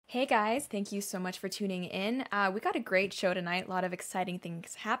Hey guys, thank you so much for tuning in. We got a great show tonight, a lot of exciting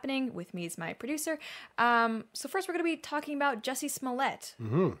things happening. With me is my producer. So first we're going to be talking about Jussie Smollett.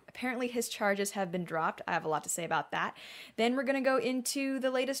 Apparently his charges have been dropped. I have a lot to say about that. Then we're going to go into the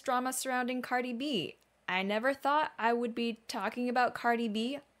latest drama surrounding Cardi B. I never thought I would be talking about Cardi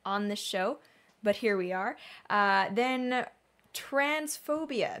B on this show, but here we are. Then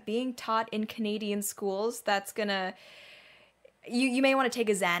transphobia being taught in Canadian schools. That's going to... You may want to take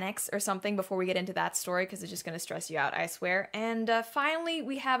a Xanax or something before we get into that story because it's just going to stress you out, I swear. And finally,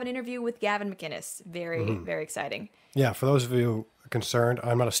 we have an interview with Gavin McInnes. Very exciting. Yeah, for those of you concerned,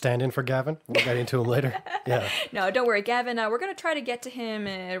 I'm not a stand-in for Gavin. We'll get into him later. Yeah. No, don't worry, Gavin. We're going to try to get to him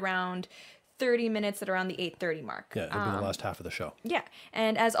at around 30 minutes at around the 8:30 mark. Yeah, it'll be the last half of the show. Yeah,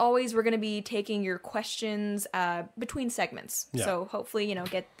 and as always, we're going to be taking your questions between segments. Yeah. So hopefully,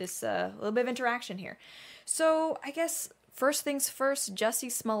 get this little bit of interaction here. So I guess... first things first, Jussie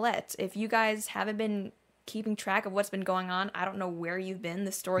Smollett. If you guys haven't been keeping track of what's been going on, I don't know where you've been.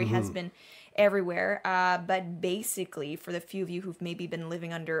 The story has been everywhere. But basically, for the few of you who've maybe been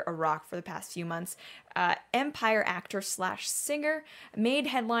living under a rock for the past few months, Empire actor / singer made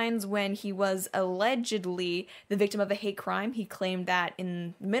headlines when he was allegedly the victim of a hate crime. He claimed that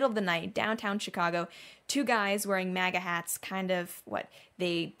in the middle of the night, downtown Chicago, two guys wearing MAGA hats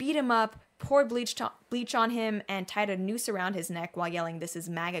they beat him up, poured bleach on him, and tied a noose around his neck while yelling, "This is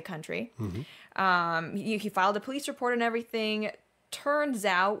MAGA country." He filed a police report and everything. Turns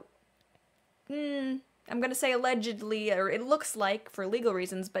out, I'm going to say allegedly, or it looks like for legal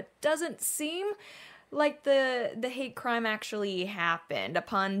reasons, but doesn't seem like the hate crime actually happened.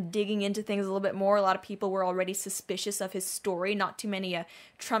 Upon digging into things a little bit more, a lot of people were already suspicious of his story. Not too many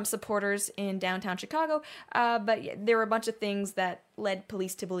Trump supporters in downtown Chicago, but there were a bunch of things that led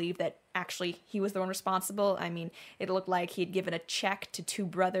police to believe that actually he was the one responsible. I mean, it looked like he had given a check to two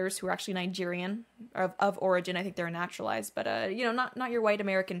brothers who were actually Nigerian of origin. I think they're naturalized, but not your white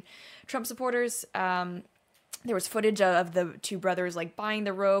American Trump supporters. There was footage of the two brothers buying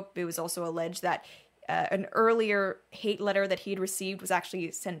the rope. It was also alleged that an earlier hate letter that he'd received was actually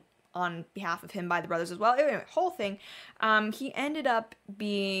sent on behalf of him by the brothers as well. Anyway, whole thing. He ended up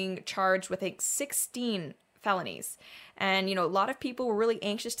being charged with 16 felonies. And, a lot of people were really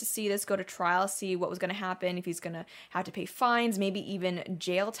anxious to see this go to trial, see what was going to happen, if he's going to have to pay fines, maybe even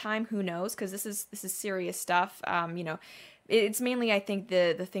jail time, who knows, because this is serious stuff. It's mainly, I think,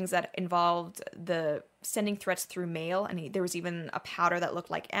 the things that involved the sending threats through mail, and there was even a powder that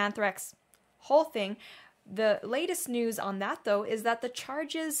looked like anthrax. Whole thing. The latest news on that, though, is that the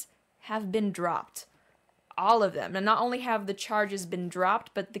charges have been dropped. All of them. And not only have the charges been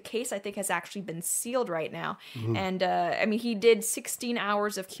dropped, but the case, I think, has actually been sealed right now. And, he did 16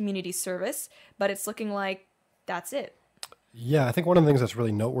 hours of community service, but it's looking like that's it. Yeah, I think one of the things that's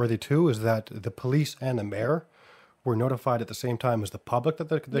really noteworthy, too, is that the police and the mayor were notified at the same time as the public that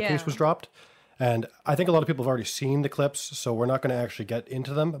the case was dropped. And I think a lot of people have already seen the clips, so we're not going to actually get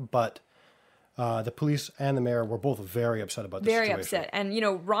into them, but... the police and the mayor were both very upset about this situation. Very upset. And,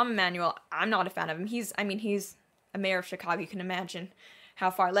 Rahm Emanuel, I'm not a fan of him. He's a mayor of Chicago. You can imagine how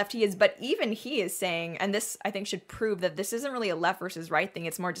far left he is. But even he is saying, and this, I think, should prove that this isn't really a left versus right thing.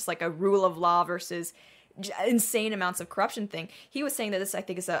 It's more just like a rule of law versus insane amounts of corruption thing. He was saying that this, I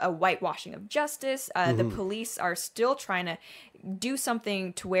think, is a whitewashing of justice. The police are still trying to do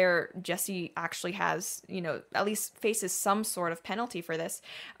something to where Jussie actually has, at least faces some sort of penalty for this.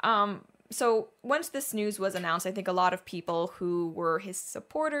 So once this news was announced, I think a lot of people who were his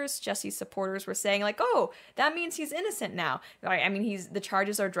supporters, Jussie's supporters, were saying oh, that means he's innocent now. The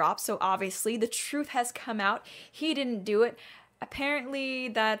charges are dropped. So obviously the truth has come out. He didn't do it. Apparently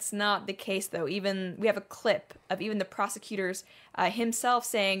that's not the case, though. Even we have a clip of even the prosecutors himself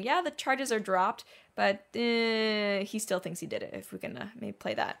saying, yeah, the charges are dropped, but he still thinks he did it. If we can maybe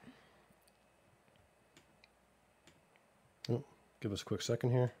play that. Oh, give us a quick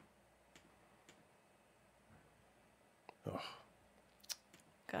second here. Oh.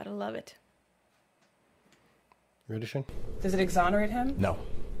 Gotta love it. You ready, Shane? Does it exonerate him? No.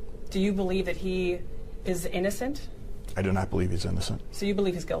 Do you believe that he is innocent? I do not believe he's innocent. So you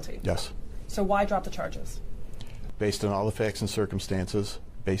believe he's guilty? Yes. So why drop the charges? Based on all the facts and circumstances,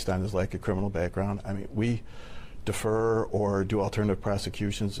 based on his lack of criminal background, we defer or do alternative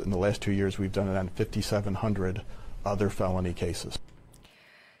prosecutions. In the last 2 years, we've done it on 5,700 other felony cases.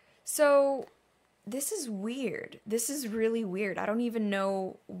 So... this is weird. This is really weird. I don't even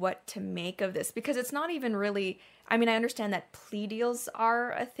know what to make of this because it's not even really... I understand that plea deals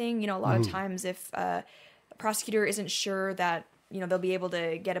are a thing. A lot of times if a prosecutor isn't sure that they'll be able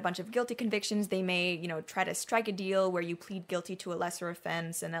to get a bunch of guilty convictions. They may, try to strike a deal where you plead guilty to a lesser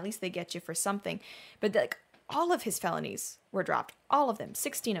offense and at least they get you for something. But like all of his felonies were dropped. All of them,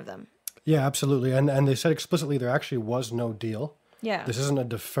 16 of them. Yeah, absolutely. And they said explicitly there actually was no deal. Yeah. This isn't a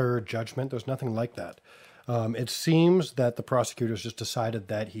deferred judgment. There's nothing like that. It seems that the prosecutors just decided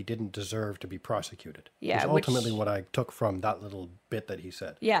that he didn't deserve to be prosecuted. Yeah, Which is ultimately what I took from that little bit that he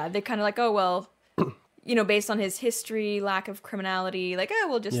said. Yeah, they're kind of like, oh, well, based on his history, lack of criminality, like, oh,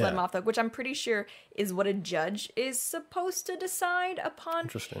 we'll just let him off, which I'm pretty sure is what a judge is supposed to decide upon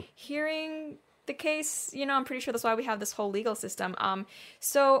hearing the case. I'm pretty sure that's why we have this whole legal system.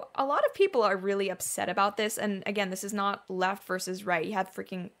 So a lot of people are really upset about this. And again, this is not left versus right. You have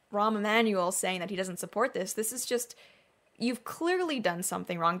freaking Rahm Emanuel saying that he doesn't support this. This is just, you've clearly done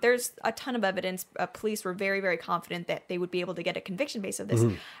something wrong. There's a ton of evidence. Police were very, very confident that they would be able to get a conviction based on this.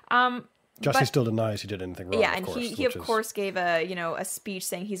 Jussie still denies he did anything wrong. Yeah, and he of course gave a speech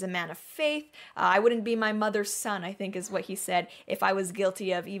saying he's a man of faith. I wouldn't be my mother's son, I think is what he said, if I was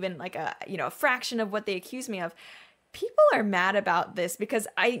guilty of even like a fraction of what they accuse me of. People are mad about this because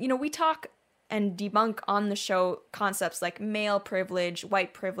we talk and debunk on the show concepts like male privilege,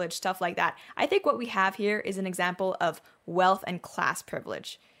 white privilege, stuff like that. I think what we have here is an example of wealth and class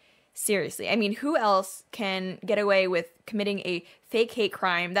privilege. Seriously. I mean, who else can get away with committing a fake hate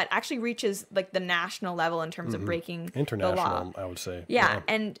crime that actually reaches like the national level in terms of breaking international, the law? I would say. Yeah,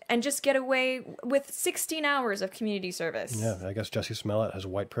 and just get away with 16 hours of community service. Yeah, I guess Jussie Smollett has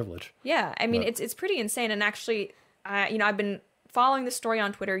white privilege. Yeah, I mean, it's pretty insane. And actually, I've been following the story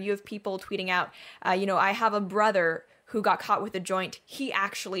on Twitter. You have people tweeting out, I have a brother who got caught with a joint. He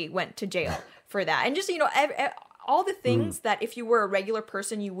actually went to jail for that. And just, all the things that if you were a regular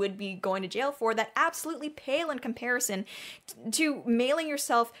person you would be going to jail for, that absolutely pale in comparison to mailing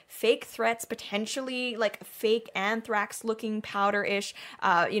yourself fake threats, potentially like fake anthrax looking powder-ish,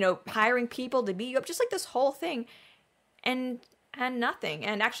 hiring people to beat you up, just like this whole thing and nothing.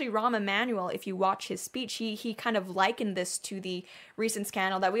 And actually Rahm Emanuel, if you watch his speech, he kind of likened this to the recent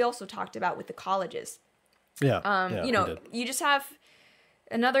scandal that we also talked about with the colleges. You just have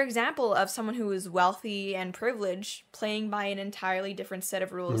another example of someone who is wealthy and privileged playing by an entirely different set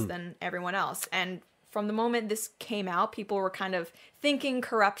of rules than everyone else. And from the moment this came out, people were kind of thinking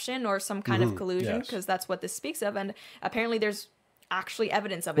corruption or some kind of collusion because that's what this speaks of. And apparently there's actually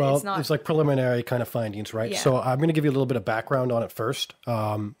evidence of it. Well, it's like preliminary kind of findings, right? Yeah. So I'm going to give you a little bit of background on it first.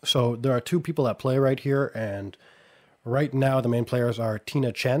 So there are two people at play right here. And right now the main players are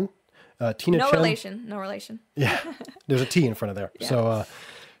Tina Chen. No relation. Yeah, there's a T in front of there. Yeah. So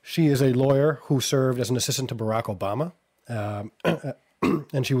she is a lawyer who served as an assistant to Barack Obama,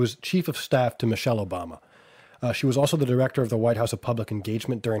 and she was chief of staff to Michelle Obama. She was also the director of the White House of Public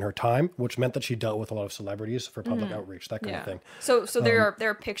Engagement during her time, which meant that she dealt with a lot of celebrities for public outreach, that kind of thing. So there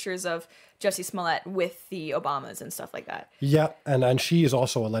are pictures of Jussie Smollett with the Obamas and stuff like that. Yeah, and she is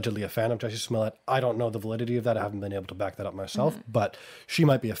also allegedly a fan of Jussie Smollett. I don't know the validity of that. I haven't been able to back that up myself, but she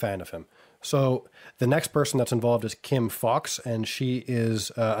might be a fan of him. So the next person that's involved is Kim Foxx, and she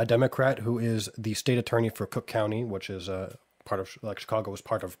is a Democrat who is the state attorney for Cook County, which is part of, like Chicago was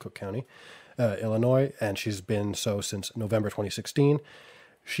part of Cook County, Illinois, and she's been so since November 2016.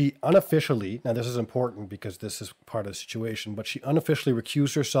 She unofficially, now this is important because this is part of the situation, but she unofficially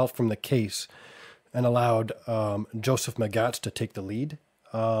recused herself from the case and allowed Joseph Magats to take the lead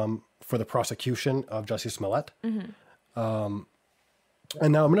for the prosecution of Jussie Smollett. And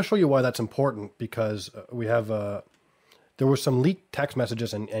now I'm going to show you why that's important, because we have, there were some leaked text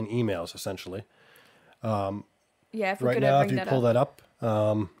messages and emails, essentially. If we right could now, bring if you that pull up. that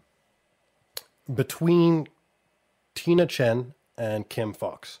up, between Tina Chen and Kim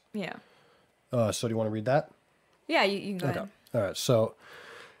Foxx. Yeah. So do you want to read that? Yeah, you can go ahead. All right. So,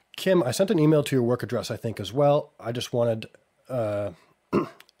 Kim, I sent an email to your work address, I think, as well. I just wanted, I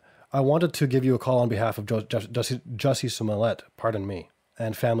wanted to give you a call on behalf of Jussie Smollett, pardon me,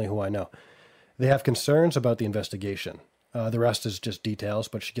 and family who I know. They have concerns about the investigation. The rest is just details,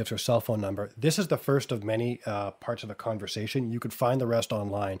 but she gives her cell phone number. This is the first of many parts of a conversation. You could find the rest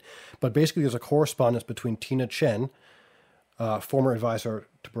online. But basically, there's a correspondence between Tina Chen, former advisor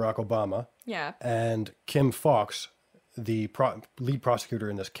to Barack Obama, and Kim Foxx, the lead prosecutor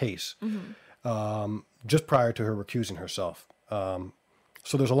in this case, just prior to her recusing herself.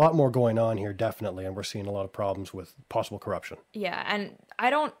 So there's a lot more going on here, definitely, and we're seeing a lot of problems with possible corruption. Yeah, and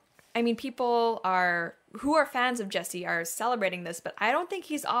people who are fans of Jussie are celebrating this, but I don't think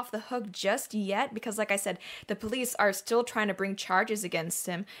he's off the hook just yet because, like I said, the police are still trying to bring charges against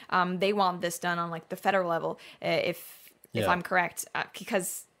him. They want this done on like the federal level, if I'm correct,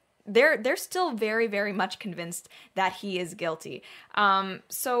 because they're still very, very much convinced that he is guilty.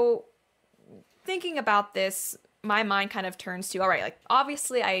 So thinking about this, my mind kind of turns to, all right, like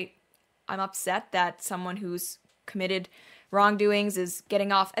obviously I'm upset that someone who's committed wrongdoings is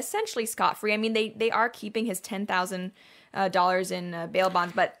getting off essentially scot-free. I mean, they are keeping his $10,000 in bail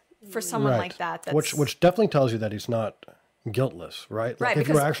bonds, but for someone like that's... Which definitely tells you that he's not guiltless, right? Right, like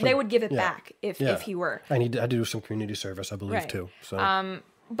because they would give it back if he were. And he had to do some community service, I believe, too. So.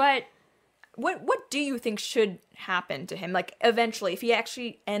 But what do you think should happen to him? Like, eventually, if he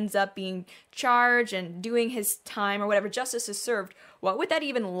actually ends up being charged and doing his time or whatever, justice is served, what would that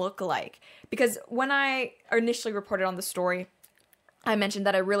even look like? Because when I initially reported on the story, I mentioned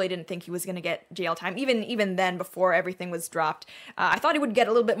that I really didn't think he was going to get jail time. Even then, before everything was dropped, I thought he would get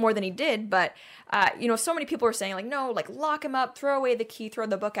a little bit more than he did. But, so many people were saying, like, no, like, lock him up, throw away the key, throw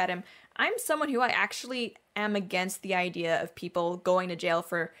the book at him. I'm someone who I actually am against the idea of people going to jail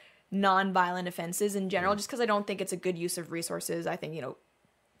for non-violent offenses in general, just because I don't think it's a good use of resources. I think,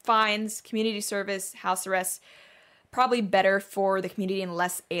 fines, community service, house arrests, probably better for the community and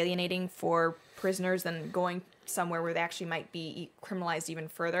less alienating for prisoners than going somewhere where they actually might be criminalized even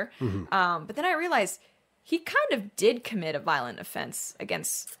further. But then I realized he kind of did commit a violent offense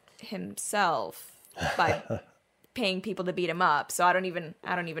against himself by paying people to beat him up. So I don't even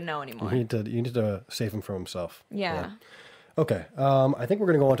know anymore. You need to save him from himself. Yeah. Okay. I think we're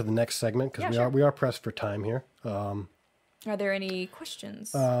going to go on to the next segment because we are pressed for time here. Are there any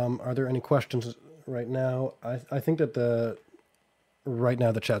questions? Are there any questions right now? I think that right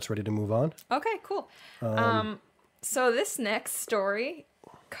now the chat's ready to move on. Okay, cool. So this next story,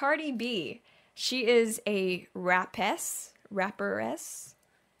 Cardi B, she is a rapperess.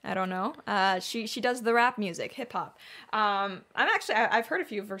 I don't know. She does the rap music, hip hop. I've heard a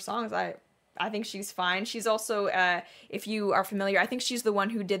few of her songs. I think she's fine. She's also, if you are familiar, I think she's the one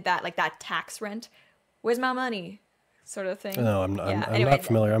who did that, like that tax rent. Where's my money? Sort of thing. No, I'm not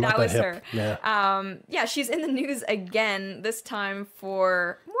familiar. I'm not that hip. Her. Yeah. She's in the news again, this time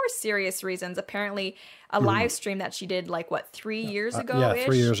for more serious reasons. Apparently, a live stream that she did, 3 years ago? Yeah,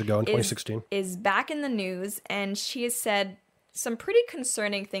 3 years ago in 2016. Is back in the news, and she has said some pretty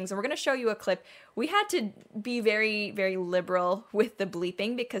concerning things. And we're going to show you a clip. We had to be very, very liberal with the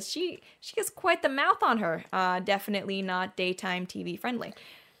bleeping because she has quite the mouth on her. Definitely not daytime TV friendly.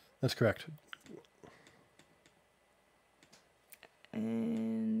 That's correct.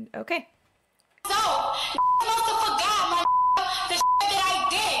 And okay. So, must have forgot my the shit that I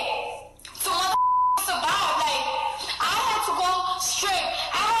did to survive. Like, I had to go straight.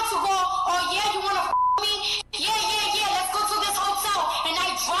 I had to go, oh yeah, you wanna me? Yeah, let's go to this hotel. And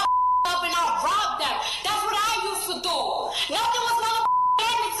I dropped up and I robbed them. That's what I used to do. Nothing was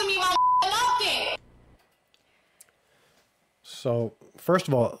handed to me, my nothing. So, first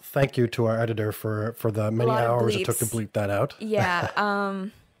of all, thank you to our editor for the many hours it took to bleep that out. Yeah.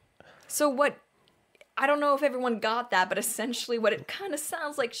 So what, I don't know if everyone got that, but essentially what it kind of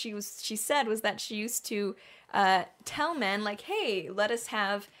sounds like she said was that she used to tell men, like, hey, let us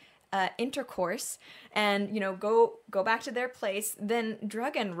have intercourse and, go back to their place, then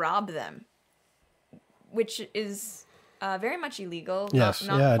drug and rob them, which is very much illegal. Yes,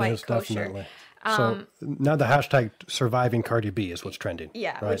 not quite it is, kosher. definitely. So now the hashtag surviving Cardi B is what's trending.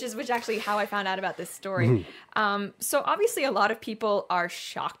 Yeah, right? which actually how I found out about this story. So obviously a lot of people are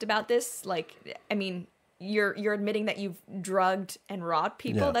shocked about this. Like, I mean, you're admitting that you've drugged and robbed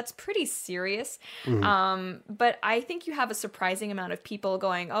people. Yeah. That's pretty serious. But I think you have a surprising amount of people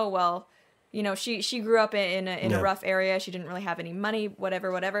going, oh, well, she grew up in a rough area. She didn't really have any money,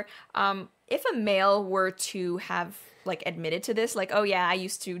 whatever. If a male were to have admitted to this, oh yeah, I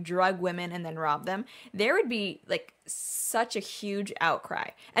used to drug women and then rob them, there would be such a huge outcry.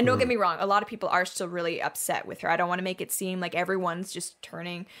 And don't get me wrong, a lot of people are still really upset with her. I don't want to make it seem like everyone's just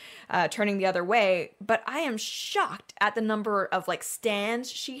turning the other way, but I am shocked at the number of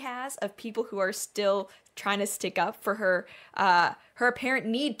stands she has of people who are still trying to stick up for her apparent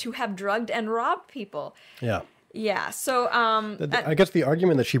need to have drugged and robbed people. Yeah, so I guess the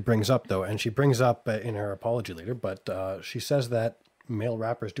argument that she brings up, though, and she brings up in her apology later, but she says that male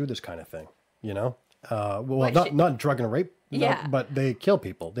rappers do this kind of thing, not drug and rape, but they kill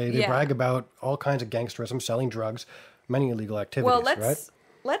people. They brag about all kinds of gangsterism, selling drugs, many illegal activities, right?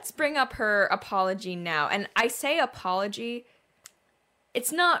 Let's bring up her apology now. And I say apology,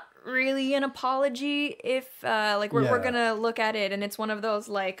 it's not really an apology if we're gonna look at it and it's one of those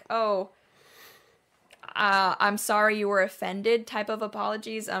I'm sorry you were offended type of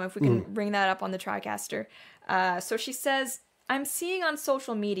apologies. If we can bring that up on the TriCaster. So she says, I'm seeing on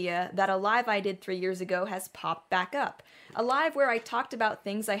social media that a live I did 3 years ago has popped back up. A live where I talked about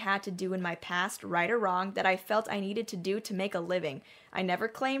things I had to do in my past, right or wrong, that I felt I needed to do to make a living. I never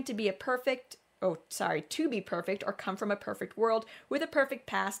claimed to be to be perfect or come from a perfect world with a perfect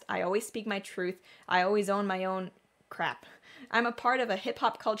past. I always speak my truth. I always own my own crap. I'm a part of a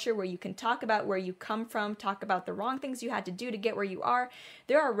hip-hop culture where you can talk about where you come from, talk about the wrong things you had to do to get where you are.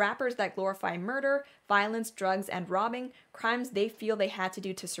 There are rappers that glorify murder, violence, drugs, and robbing, crimes they feel they had to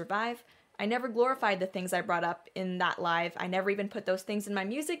do to survive. I never glorified the things I brought up in that live. I never even put those things in my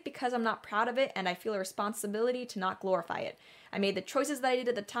music because I'm not proud of it and I feel a responsibility to not glorify it. I made the choices that I did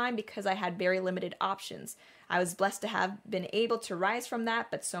at the time because I had very limited options. I was blessed to have been able to rise from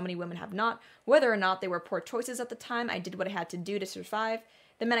that, but so many women have not. Whether or not they were poor choices at the time, I did what I had to do to survive.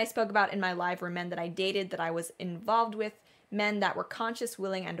 The men I spoke about in my live were men that I dated, that I was involved with, men that were conscious,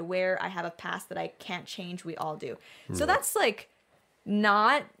 willing, and aware. I have a past that I can't change. We all do. So that's like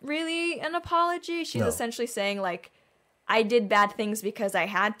not really an apology. She's essentially saying like, I did bad things because I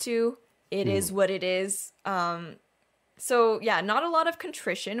had to. It is what it is. So yeah, not a lot of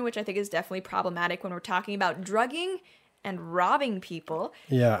contrition, which I think is definitely problematic when we're talking about drugging and robbing people.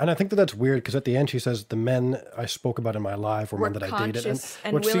 Yeah, and I think that that's weird because at the end she says the men I spoke about in my live were men that I dated,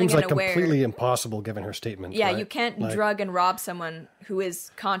 and which willing seems and like aware. completely impossible given her statement. Yeah, right? you can't drug and rob someone who is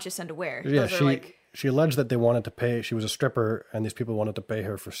conscious and aware. Yeah, Those are she alleged that they wanted to pay. She was a stripper, and these people wanted to pay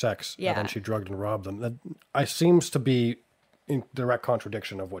her for sex. Yeah. And then she drugged and robbed them. That seems to be in direct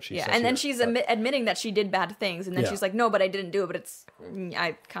contradiction of what she says. and then here, she's admitting that she did bad things, and then Yeah. she's like, "No, but I didn't do it." But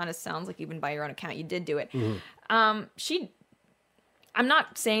I kind of sounds like even by your own account, you did do it. I'm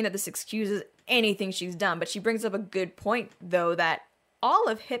not saying that this excuses anything she's done, but she brings up a good point, though, that all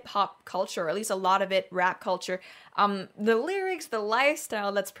of hip hop culture, or at least a lot of it, rap culture, the lyrics, the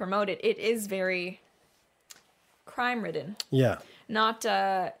lifestyle that's promoted, it is very crime ridden. Yeah. Not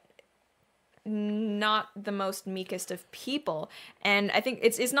the most meekest of people. And I think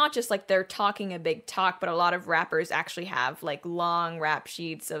it's not just like they're talking a big talk, but a lot of rappers actually have like long rap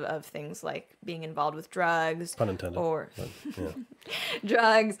sheets of things like being involved with drugs, Pun intended. or But, yeah.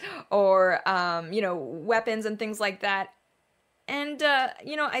 drugs, or weapons and things like that. And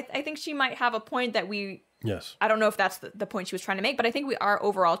I think she might have a point that Yes. I don't know if that's the point she was trying to make, but I think we are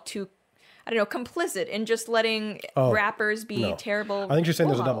overall too, I don't know, complicit in just letting rappers be terrible. I think she's saying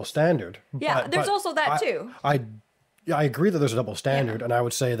role there's a double models. standard. Yeah, there's also that too. I agree that there's a double standard, and I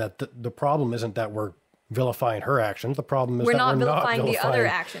would say that the problem isn't that we're vilifying her actions. The problem is We're that not we're not vilifying the other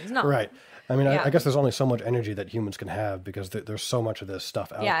vilifying actions. No. Right. I mean, Yeah. I guess there's only so much energy that humans can have because there's so much of this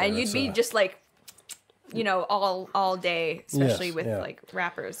stuff out there. Yeah, and you'd It's, be just like, all day, especially Yes, with yeah. like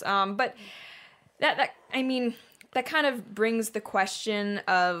rappers. But that kind of brings the question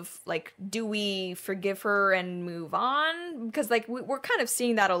of like, do we forgive her and move on? Because like we're kind of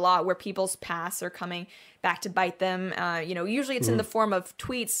seeing that a lot where people's pasts are coming back to bite them. Usually it's in the form of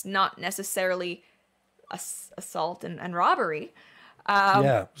tweets, not necessarily assault and robbery.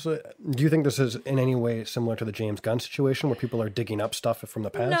 yeah. So, do you think this is in any way similar to the James Gunn situation, where people are digging up stuff from the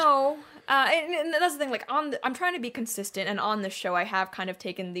past? No, and that's the thing. Like I'm trying to be consistent, and on the show, I have kind of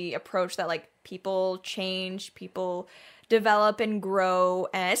taken the approach that like people change, people develop and grow,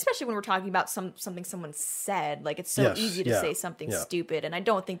 and especially when we're talking about something someone said. Like it's so Yes, easy to yeah, say something yeah. stupid, and I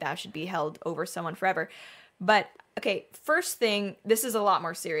don't think that should be held over someone forever. But okay, first thing, this is a lot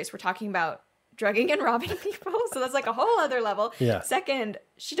more serious. We're talking about drugging and robbing people, so that's like a whole other level. Yeah. Second,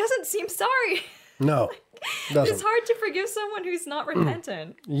 she doesn't seem sorry. No, doesn't. It's hard to forgive someone who's not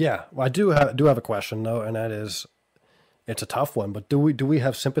repentant. Yeah, well, I do have a question though, and that is, it's a tough one. But do we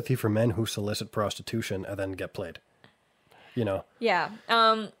have sympathy for men who solicit prostitution and then get played? Yeah.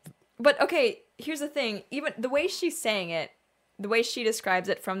 But okay, here's the thing. Even the way she's saying it, the way she describes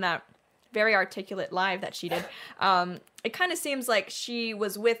it from that very articulate live that she did, it kind of seems like she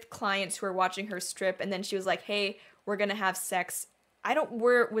was with clients who were watching her strip, and then she was like, "Hey, we're gonna have sex."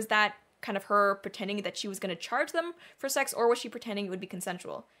 Was that kind of her pretending that she was gonna charge them for sex, or was she pretending it would be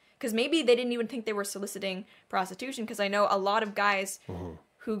consensual? Because maybe they didn't even think they were soliciting prostitution. Because I know a lot of guys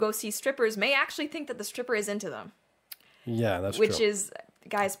who go see strippers may actually think that the stripper is into them. Yeah, that's Which true. is,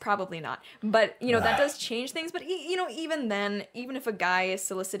 guys, probably not. But, that does change things. But, even then, even if a guy is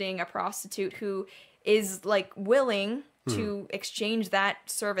soliciting a prostitute who is, like, willing to exchange that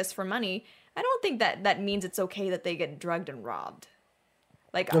service for money, I don't think that means it's okay that they get drugged and robbed.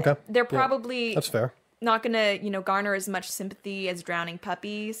 Like, Okay. they're Yeah, probably that's fair. not going to, garner as much sympathy as drowning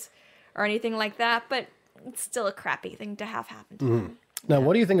puppies or anything like that. But it's still a crappy thing to have happen to them. Now,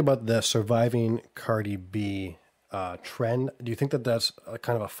 what do you think about the surviving Cardi B trend? Do you think that that's a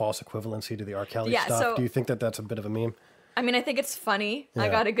kind of a false equivalency to the R. Kelly Yeah, stuff? so- Do you think that that's a bit of a meme? I mean, I think it's funny. I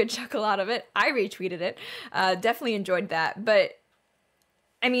Yeah. got a good chuckle out of it. I retweeted it. Definitely enjoyed that. But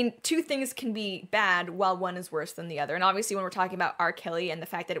I mean, two things can be bad while one is worse than the other. And obviously, when we're talking about R. Kelly and the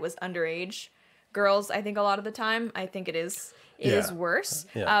fact that it was underage girls, I think a lot of the time, I think it is worse.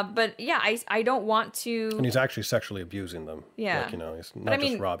 Yeah. But yeah, I don't want to. And he's actually sexually abusing them. Yeah. Like, he's not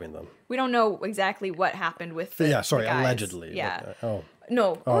just robbing them. We don't know exactly what happened with the guys. Allegedly. Yeah. But,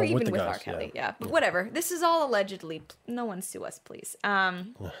 No, or with even the with guys, R. Kelly. yeah. Yeah. But whatever. This is all allegedly. No one sue us, please.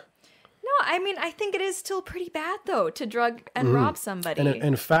 No, I mean, I think it is still pretty bad, though, to drug and rob somebody. And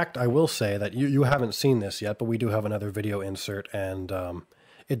in fact, I will say that you haven't seen this yet, but we do have another video insert, and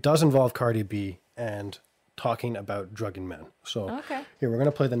it does involve Cardi B and talking about drugging men. So Okay. here, we're going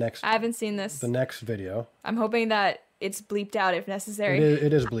to play the next I haven't seen this. video. I'm hoping that it's bleeped out if necessary.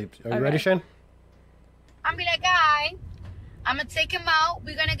 It is bleeped. Are you ready, Shane? I'm be like, guy, I'm gonna take him out.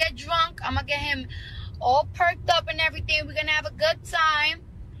 We're gonna get drunk. I'm gonna get him all perked up and everything. We're gonna have a good time.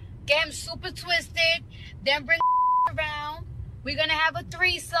 Get him super twisted. Then bring around. We're gonna have a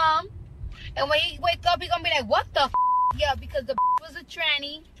threesome. And when he wake up, he gonna be like, what the f? Yeah, because the was a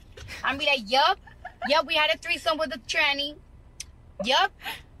tranny. I'm be like, yup. Yup, we had a threesome with a tranny. Yup.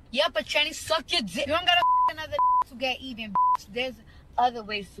 Yup, a tranny suck your dick. You don't gotta another to get even. There's other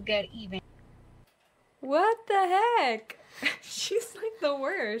ways to get even. What the heck? She's like the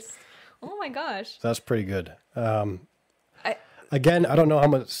worst. Oh my gosh. That's pretty good. Again, I don't know how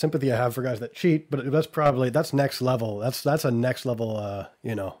much sympathy I have for guys that cheat, but that's next level. That's a next level,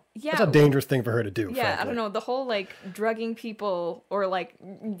 Yeah. that's a dangerous thing for her to do. Yeah, frankly. I don't know. The whole like drugging people or like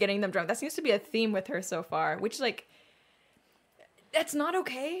getting them drunk. That seems to be a theme with her so far, which like that's not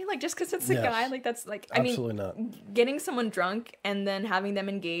okay. Like just because it's a Yes. guy, like that's like Absolutely not. getting someone drunk and then having them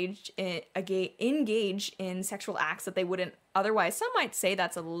engage in sexual acts that they wouldn't otherwise. Some might say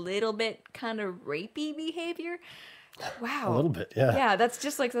that's a little bit kind of rapey behavior. Wow. A little bit, yeah. Yeah, that's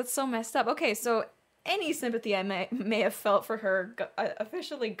just like that's so messed up. Okay, so any sympathy I may have felt for her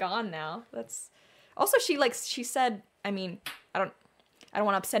officially gone now. That's also she said. I mean, I don't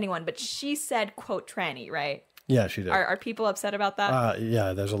want to upset anyone, but she said quote tranny, right? Yeah, she did. Are people upset about that?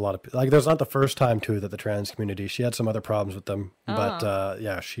 Yeah, there's a lot of like. There's not the first time too that the trans community. She had some other problems with them, but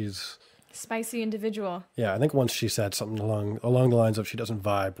yeah, she's Spicy individual. yeah. I think once she said something along the lines of she doesn't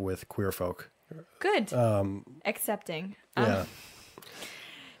vibe with queer folk. Good. Accepting. Yeah.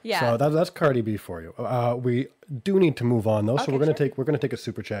 Yeah. So that's Cardi B for you. We do need to move on though, so Okay, we're gonna take a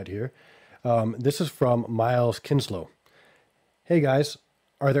super chat here. This is from Miles Kinslow. Hey guys,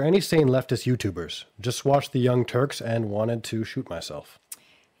 are there any sane leftist YouTubers? Just watched The Young Turks and wanted to shoot myself.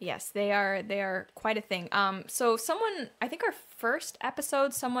 Yes, they are quite a thing. So someone, I think our first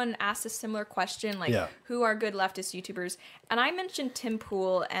episode, someone asked a similar question, like, Yeah. who are good leftist YouTubers? And I mentioned Tim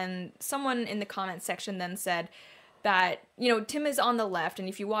Pool, and someone in the comment section then said that, Tim is on the left, and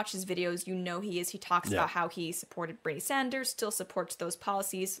if you watch his videos, he is. He talks Yeah. about how he supported Bernie Sanders, still supports those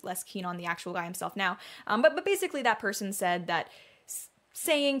policies, less keen on the actual guy himself now. But basically that person said that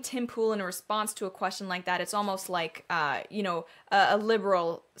saying Tim Pool in a response to a question like that, it's almost like, a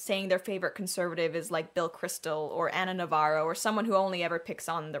liberal saying their favorite conservative is like Bill Kristol or Anna Navarro or someone who only ever picks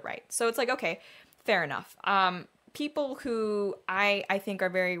on the right. So it's like, okay, fair enough. People who I think are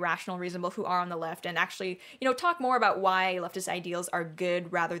very rational, reasonable, who are on the left and actually, talk more about why leftist ideals are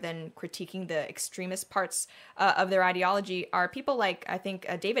good rather than critiquing the extremist parts of their ideology are people like, I think,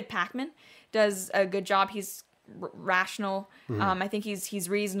 David Pakman does a good job. He's rational. I think he's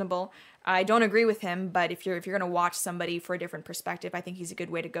reasonable. I don't agree with him, but if you're gonna watch somebody for a different perspective, I think he's a good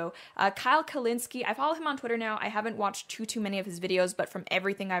way to go. Kyle Kalinske, I follow him on Twitter now. I haven't watched too many of his videos, but from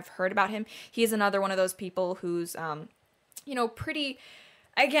everything I've heard about him, he's another one of those people who's pretty.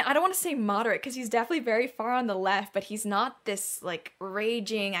 Again, I don't want to say moderate because he's definitely very far on the left, but he's not this like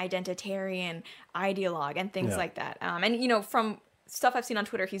raging identitarian ideologue and things like that. And from stuff I've seen on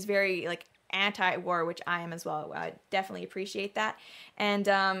Twitter, he's very like anti-war, which I am as well. I definitely appreciate that. And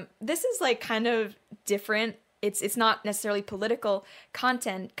this is like kind of different. It's not necessarily political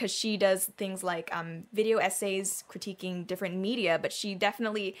content because she does things like video essays critiquing different media, but she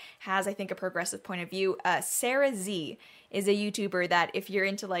definitely has, I think, a progressive point of view. Sarah Z is a YouTuber that if you're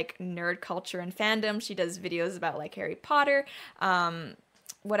into like nerd culture and fandom, she does videos about like Harry Potter.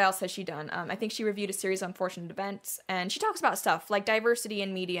 What else has she done? I think she reviewed a series of unfortunate events, and she talks about stuff like diversity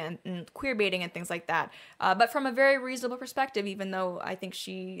in media and queer baiting and things like that. But from a very reasonable perspective, even though I think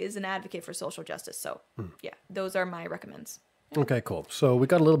she is an advocate for social justice. So, yeah, those are my recommends. Okay, cool. So we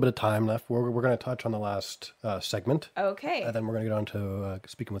got a little bit of time left. We're going to touch on the last segment. Okay. And then we're going to get on to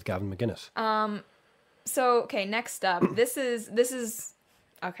speaking with Gavin McInnes. So, okay, next up, this is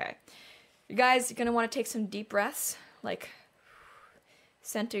okay. You guys, you're going to want to take some deep breaths. like,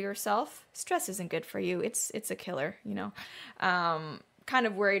 center yourself. Stress isn't good for you. It's a killer, you know. Kind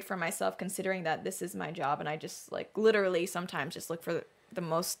of worried for myself considering that this is my job and I just like literally sometimes just look for the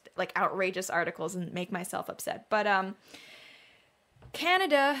most like outrageous articles and make myself upset. But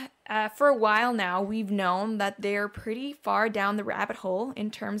Canada, for a while now, we've known that they're pretty far down the rabbit hole in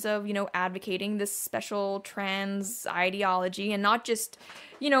terms of, you know, advocating this special trans ideology and not just,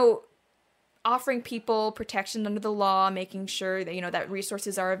 you know, offering people protection under the law, making sure that, you know, that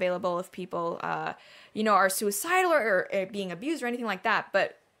resources are available if people, you know, are suicidal or being abused or anything like that.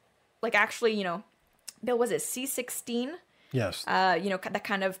 But like actually, you know, Bill, was it C-16? Yes. You know, that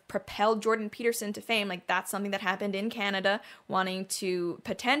kind of propelled Jordan Peterson to fame. Like that's something that happened in Canada, wanting to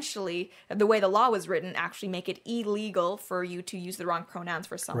potentially, the way the law was written, actually make it illegal for you to use the wrong pronouns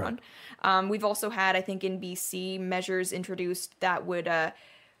for someone. Right. We've also had, I think in BC, measures introduced that would,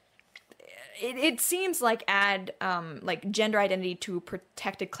 it seems like add like gender identity to a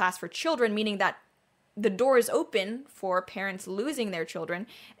protected class for children, meaning that the door is open for parents losing their children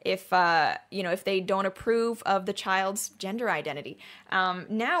if you know, if they don't approve of the child's gender identity.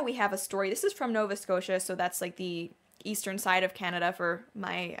 Now we have a story. This is from Nova Scotia, so that's like the eastern side of Canada for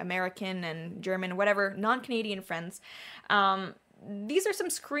my American and German, whatever, non-Canadian friends. These are some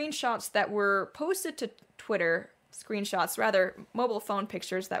screenshots that were posted to Twitter. Screenshots, rather, mobile phone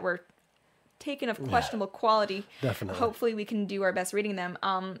pictures that were taken of questionable quality. Definitely. Hopefully we can do our best reading them.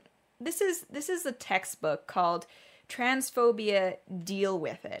 This is a textbook called Transphobia, Deal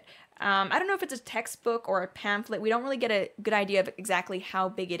With It. I don't know if it's a textbook or a pamphlet. We don't really get a good idea of exactly how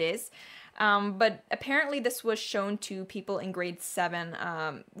big it is. But apparently this was shown to people in grade 7,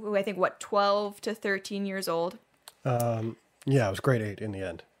 who I think, 12 to 13 years old. Yeah, it was grade 8 in the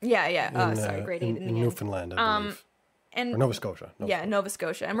end. Yeah. Sorry, grade 8 in the end. Newfoundland, I believe. Or Nova Scotia. Nova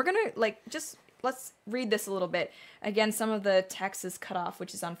Scotia. And we're going to, let's read this a little bit. Again, some of the text is cut off,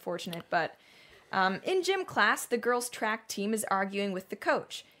 which is unfortunate. But in gym class, the girls' track team is arguing with the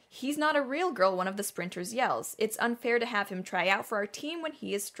coach. He's not a real girl, one of the sprinters yells. It's unfair to have him try out for our team when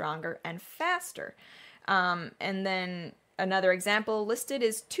he is stronger and faster. And then another example listed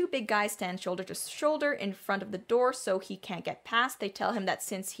is 2 big guys stand shoulder to shoulder in front of the door so he can't get past. They tell him that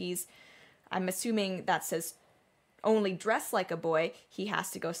since he's, I'm assuming that says only dress like a boy, he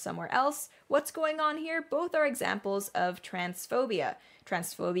has to go somewhere else. What's going on here? Both are examples of transphobia.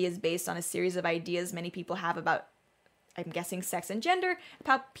 Transphobia is based on a series of ideas many people have about, I'm guessing, sex and gender,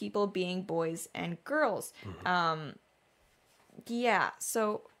 about people being boys and girls. Yeah,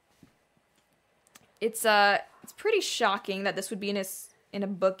 so it's pretty shocking that this would be in a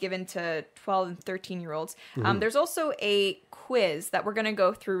book given to 12 and 13-year-olds. There's also a quiz that we're going to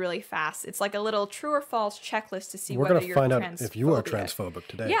go through really fast. It's like a little true or false checklist to see whether you're transphobic. We're going to find out if you are transphobic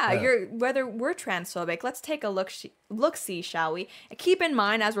today. Yeah, whether we're transphobic. Let's take a look-see, shall we? And keep in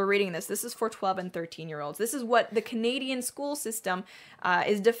mind, as we're reading this is for 12 and 13-year-olds. This is what the Canadian school system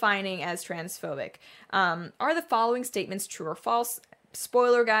is defining as transphobic. Are the following statements true or false?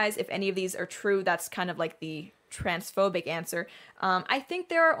 Spoiler, guys, if any of these are true, that's kind of like the transphobic answer. I think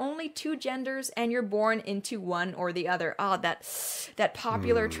there are only 2 genders and you're born into one or the other. Oh, that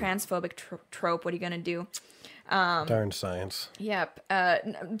popular transphobic trope. What are you going to do? Darn science. Yep.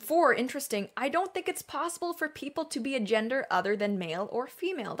 4, interesting. I don't think it's possible for people to be a gender other than male or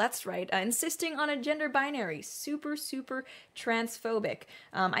female. That's right. Insisting on a gender binary. Super, super transphobic.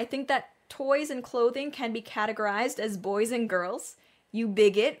 I think that toys and clothing can be categorized as boys and girls. You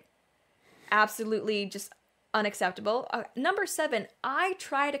bigot. Absolutely just unacceptable. Number 7, I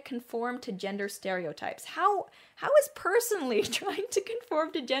try to conform to gender stereotypes. How is personally trying to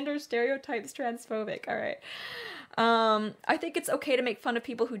conform to gender stereotypes transphobic? All right. I think it's okay to make fun of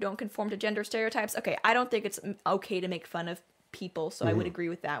people who don't conform to gender stereotypes. Okay, I don't think it's okay to make fun of people, so I would agree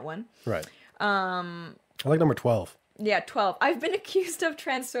with that one. Right. I like number 12. Yeah, 12. I've been accused of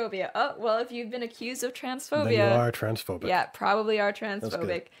transphobia. Oh, well, if you've been accused of transphobia... Then you are transphobic. Yeah, probably are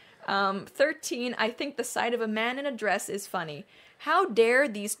transphobic. 13, I think the sight of a man in a dress is funny. How dare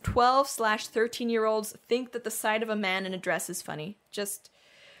these 12/13-year-olds think that the sight of a man in a dress is funny? Just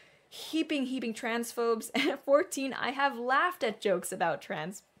heaping transphobes. 14, I have laughed at jokes about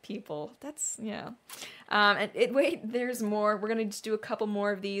trans people. That's, yeah. Wait, there's more. We're going to just do a couple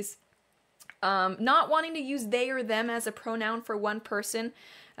more of these. Not wanting to use they or them as a pronoun for one person.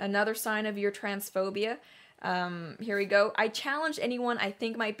 Another sign of your transphobia. Here we go. I challenge anyone I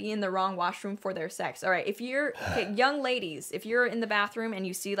think might be in the wrong washroom for their sex. All right, if you're young ladies, if you're in the bathroom and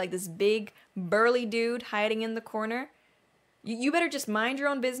you see like this big burly dude hiding in the corner, you better just mind your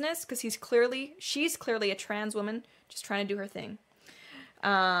own business because she's clearly a trans woman just trying to do her thing.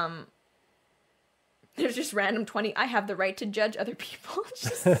 There's just random 20. I have the right to judge other people.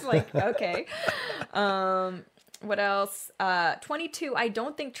 It's just like, okay. What else? 22. I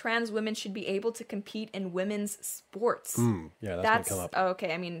don't think trans women should be able to compete in women's sports. Yeah, that's gonna come up.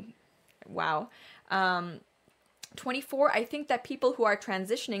 Okay. I mean, wow. 24. I think that people who are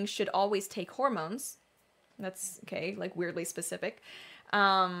transitioning should always take hormones. That's okay, like weirdly specific.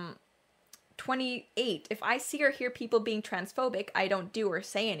 28. If I see or hear people being transphobic, I don't do or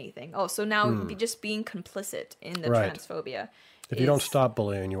say anything. Oh, so now just being complicit in the transphobia. If you don't stop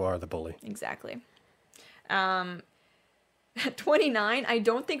bullying, you are the bully. Exactly. 29. I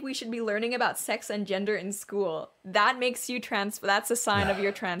don't think we should be learning about sex and gender in school. That makes you that's a sign of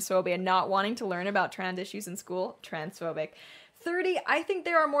your transphobia, not wanting to learn about trans issues in school. Transphobic. 30. I think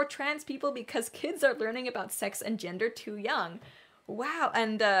there are more trans people because kids are learning about sex and gender too young. Wow.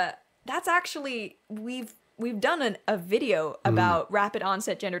 And that's actually, we've done a video about rapid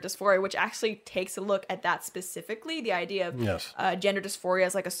onset gender dysphoria, which actually takes a look at that specifically, the idea of gender dysphoria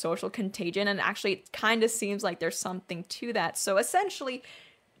as like a social contagion, and actually it kind of seems like there's something to that. So essentially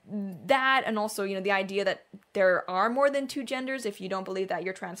that, and also, you know, the idea that there are more than two genders, if you don't believe that,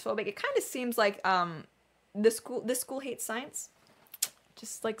 you're transphobic. It kind of seems like this school hates science,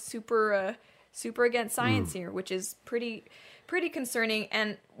 just like super against science here, which is pretty concerning.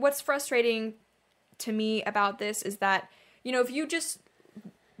 And what's frustrating to me about this is that, you know, if you just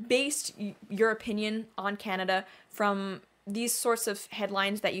based your opinion on Canada from these sorts of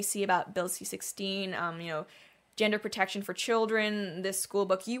headlines that you see about Bill C-16, you know, gender protection for children, this school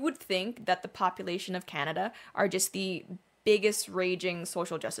book, you would think that the population of Canada are just the biggest raging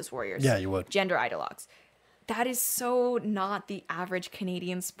social justice warriors. Yeah, you would. Gender ideologues. That is so not the average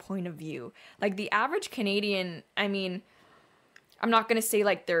Canadian's point of view. Like, the average Canadian, I mean, I'm not going to say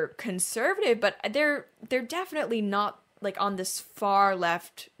like they're conservative, but they're definitely not like on this far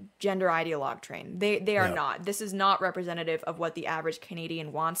left gender ideologue train. They are not. This is not representative of what the average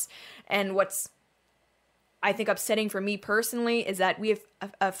Canadian wants. And what's, I think, upsetting for me personally is that we have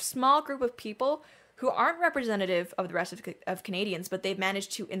a small group of people who aren't representative of the rest of Canadians, but they've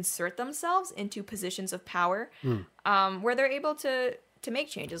managed to insert themselves into positions of power where they're able to make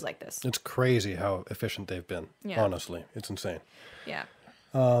changes like this. It's crazy how efficient they've been. Yeah. Honestly, it's insane. Yeah.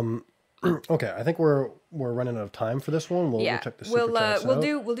 Okay, I think we're running out of time for this one. We'll check the super chats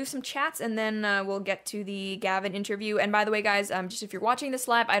out. We'll do some chats, and then we'll get to the Gavin interview. And by the way, guys, just if you're watching this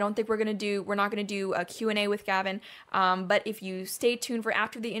live, I don't think we're not gonna do a Q&A with Gavin. But if you stay tuned for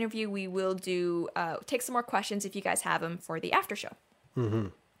after the interview, we will take some more questions if you guys have them for the after show.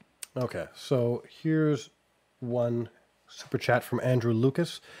 Okay, so here's one super chat from Andrew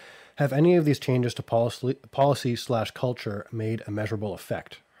Lucas. Have any of these changes to policy/culture made a measurable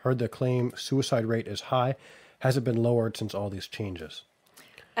effect? Heard the claim suicide rate is high. Has it been lowered since all these changes?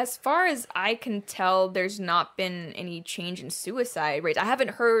 As far as I can tell, there's not been any change in suicide rates. I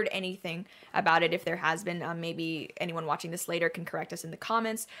haven't heard anything about it. If there has been, maybe anyone watching this later can correct us in the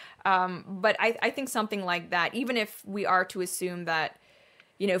comments. But I think something like that, even if we are to assume that,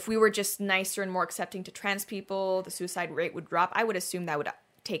 you know, if we were just nicer and more accepting to trans people, the suicide rate would drop. I would assume that would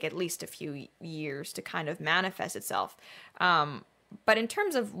take at least a few years to kind of manifest itself. But in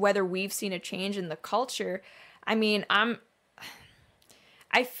terms of whether we've seen a change in the culture, I mean,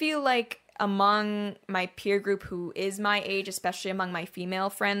 I feel like among my peer group who is my age, especially among my female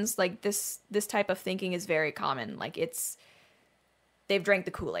friends, like this type of thinking is very common. Like they've drank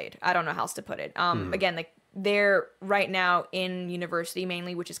the Kool-Aid. I don't know how else to put it. Again, like they're right now in university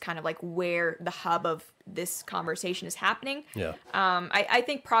mainly, which is kind of like where the hub of this conversation is happening. Yeah. I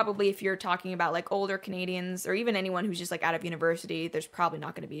think probably if you're talking about like older Canadians or even anyone who's just like out of university, there's probably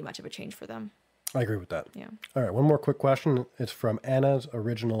not going to be much of a change for them. I agree with that. Yeah. All right, one more quick question. It's from Anna's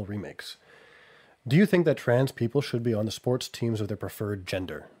Original Remakes. Do you think that trans people should be on the sports teams of their preferred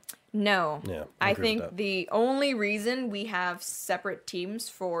gender? No. Yeah, I think the only reason we have separate teams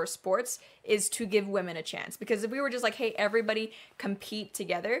for sports is to give women a chance. Because if we were just like, hey, everybody compete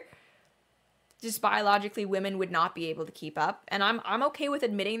together, just biologically women would not be able to keep up. And I'm okay with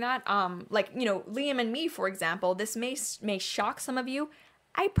admitting that. Like, you know, Liam and me, for example, this may shock some of you.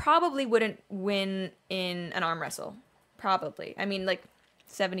 I probably wouldn't win in an arm wrestle. Probably. I mean, like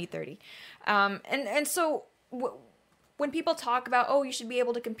 70-30. And so when people talk about, oh, you should be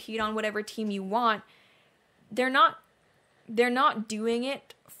able to compete on whatever team you want, they're not doing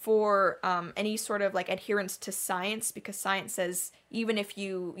it for any sort of like adherence to science, because science says even if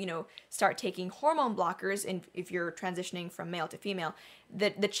you start taking hormone blockers and if you're transitioning from male to female,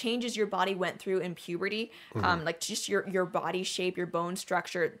 the changes your body went through in puberty, like just your body shape, your bone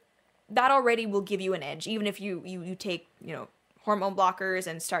structure, that already will give you an edge, even if you take hormone blockers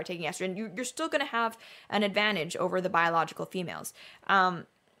and start taking estrogen, you're still going to have an advantage over the biological females. I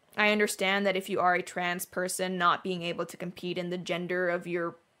understand that if you are a trans person, not being able to compete in the gender of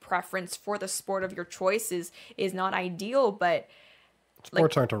your preference for the sport of your choice is not ideal, but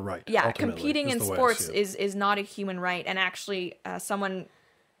sports aren't a right. Yeah, competing in sports is not a human right. And actually, someone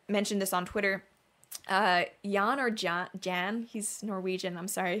mentioned this on Twitter. Jan or Jan, he's Norwegian. I'm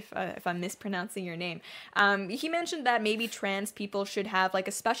sorry if I'm mispronouncing your name. He mentioned that maybe trans people should have like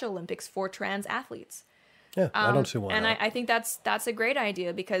a Special Olympics for trans athletes. Yeah, I don't see why. And I think that's a great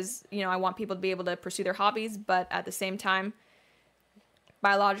idea because, you know, I want people to be able to pursue their hobbies, but at the same time,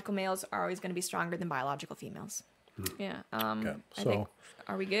 biological males are always going to be stronger than biological females. Yeah. Okay, I think,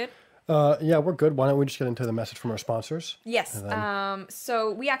 are we good? Yeah, we're good. Why don't we just get into the message from our sponsors? Yes.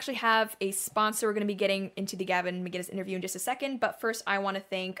 So we actually have a sponsor. We're going to be getting into the Gavin McInnes interview in just a second. But first, I want to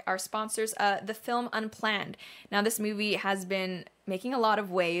thank our sponsors, the film Unplanned. Now, this movie has been making a lot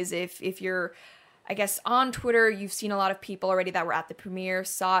of waves. If you're, I guess, on Twitter, you've seen a lot of people already that were at the premiere,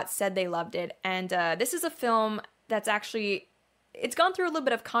 saw it, said they loved it. And this is a film that's actually, it's gone through a little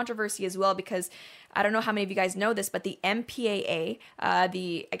bit of controversy as well because I don't know how many of you guys know this, but the MPAA,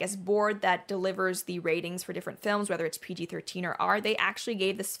 the, I guess, board that delivers the ratings for different films, whether it's PG-13 or R, they actually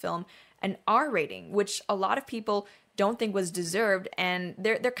gave this film an R rating, which a lot of people don't think was deserved. And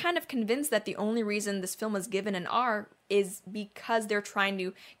they're kind of convinced that the only reason this film was given an R is because they're trying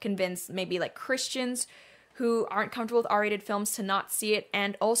to convince maybe like Christians who aren't comfortable with R-rated films to not see it,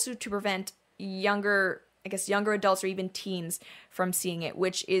 and also to prevent younger adults or even teens from seeing it,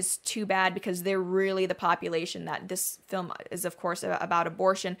 which is too bad because they're really the population that this film is, of course, about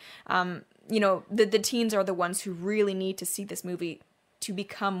abortion. You know, the teens are the ones who really need to see this movie to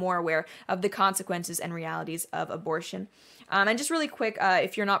become more aware of the consequences and realities of abortion. And just really quick,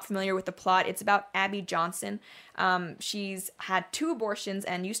 if you're not familiar with the plot, it's about Abby Johnson. She's had 2 abortions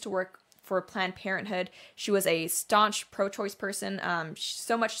and used to work for Planned Parenthood. She was a staunch pro-choice person,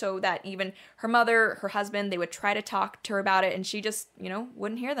 so much so that even her mother, her husband, they would try to talk to her about it, and she just, you know,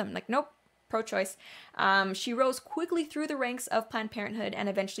 wouldn't hear them. Like, nope, pro-choice. She rose quickly through the ranks of Planned Parenthood and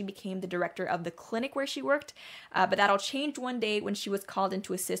eventually became the director of the clinic where she worked. But that all changed one day when she was called in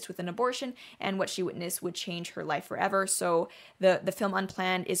to assist with an abortion, and what she witnessed would change her life forever. So the film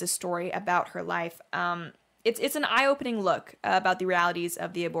Unplanned is a story about her life. It's an eye-opening look about the realities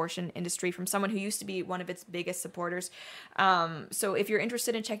of the abortion industry from someone who used to be one of its biggest supporters. So if you're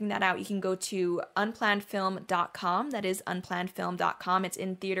interested in checking that out, you can go to unplannedfilm.com. That is unplannedfilm.com. It's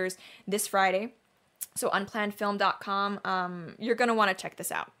in theaters this Friday. So unplannedfilm.com. You're going to want to check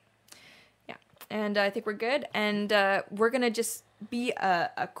this out. Yeah. And I think we're good. And we're going to just be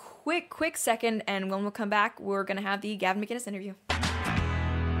a quick second. And when we'll come back, we're going to have the Gavin McInnes interview.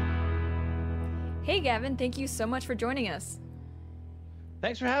 Hey, Gavin, thank you so much for joining us.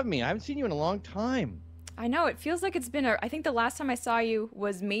 Thanks for having me. I haven't seen you in a long time. I know. It feels like it's been I think the last time I saw you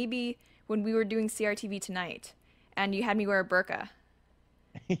was maybe when we were doing CRTV Tonight, and you had me wear a burqa.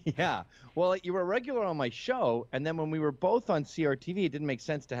 Yeah. Well, you were a regular on my show, and then when we were both on CRTV, it didn't make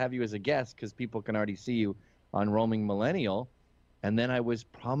sense to have you as a guest because people can already see you on Roaming Millennial, and then I was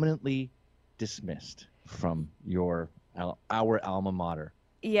prominently dismissed from our alma mater.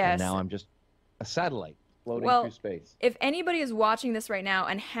 Yes. And now I'm just a satellite floating through space. If anybody is watching this right now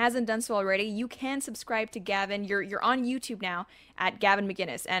and hasn't done so already, you can subscribe to Gavin. You're on YouTube now at Gavin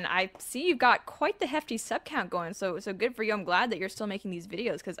McInnes, and I see you've got quite the hefty sub count going. So good for you. I'm glad that you're still making these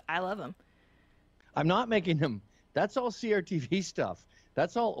videos because I love them. I'm not making them. That's all CRTV stuff.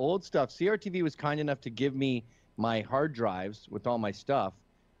 That's all old stuff. CRTV was kind enough to give me my hard drives with all my stuff.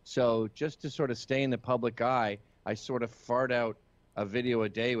 So just to sort of stay in the public eye, I sort of fart out a video a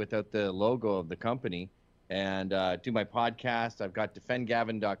day without the logo of the company and do my podcast. I've got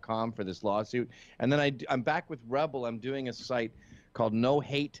defendgavin.com for this lawsuit. And then I'm back with Rebel. I'm doing a site called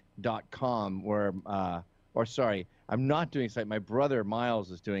nohate.com where, or sorry, I'm not doing a site. My brother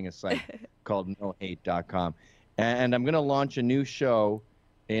Miles is doing a site called nohate.com. And I'm going to launch a new show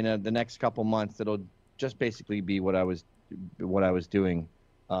in the next couple months that'll just basically be what I was doing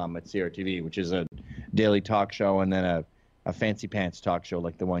at CRTV, which is a daily talk show and then a fancy pants talk show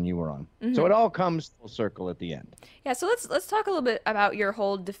like the one you were on. Mm-hmm. So it all comes full circle at the end. Yeah, so let's talk a little bit about your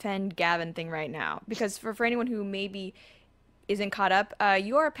whole Defend Gavin thing right now, because for anyone who maybe isn't caught up,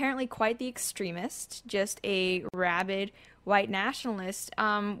 you are apparently quite the extremist, just a rabid white nationalist.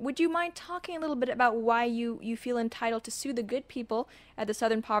 Would you mind talking a little bit about why you feel entitled to sue the good people at the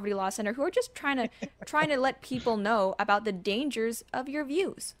Southern Poverty Law Center who are just trying to let people know about the dangers of your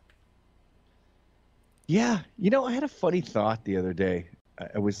views? Yeah, you know, I had a funny thought the other day.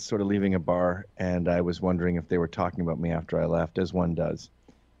 I was sort of leaving a bar, and I was wondering if they were talking about me after I left, as one does.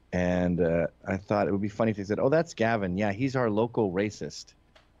 And I thought it would be funny if they said, "Oh, that's Gavin. Yeah, he's our local racist."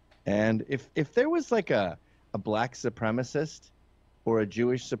 And if there was like a black supremacist or a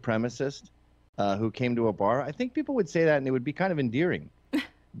Jewish supremacist who came to a bar, I think people would say that, and it would be kind of endearing.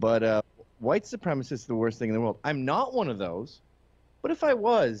 But white supremacist is the worst thing in the world. I'm not one of those, but if I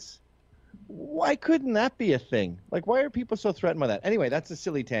was, why couldn't that be a thing? Like, why are people so threatened by that? Anyway, that's a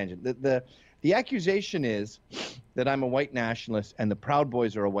silly tangent. The accusation is that I'm a white nationalist and the Proud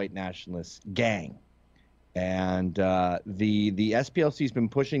Boys are a white nationalist gang. And the SPLC has been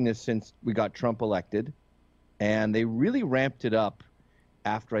pushing this since we got Trump elected. And they really ramped it up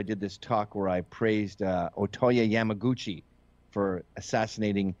after I did this talk where I praised Otoya Yamaguchi for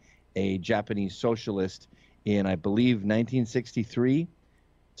assassinating a Japanese socialist in, I believe, 1963.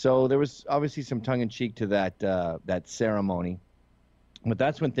 So there was obviously some tongue-in-cheek to that ceremony. But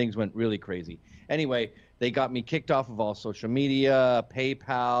that's when things went really crazy. Anyway, they got me kicked off of all social media,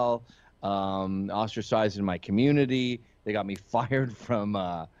 PayPal, ostracized in my community. They got me fired from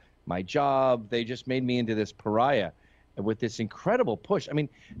my job. They just made me into this pariah with this incredible push. I mean,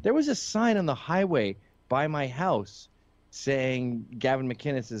 there was a sign on the highway by my house saying Gavin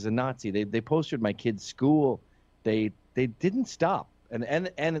McInnes is a Nazi. They posted my kid's school. They didn't stop. And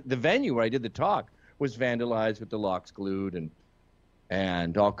the venue where I did the talk was vandalized with the locks glued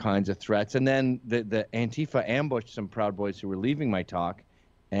and all kinds of threats. And then the Antifa ambushed some Proud Boys who were leaving my talk,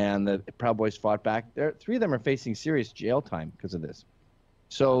 and the Proud Boys fought back. Three of them are facing serious jail time because of this.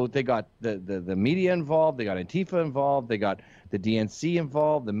 So they got the media involved, they got Antifa involved, they got the DNC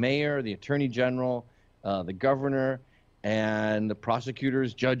involved, the mayor, the attorney general, the governor, and the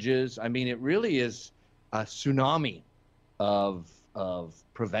prosecutors, judges. I mean, it really is a tsunami of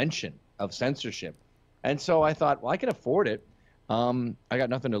prevention, of censorship. And so I thought, well, I can afford it. I got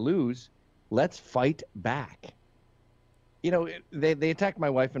nothing to lose. Let's fight back. You know, they attack my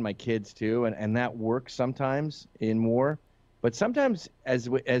wife and my kids too, and that works sometimes in war. But sometimes, as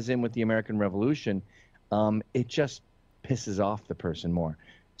in with the American Revolution, it just pisses off the person more.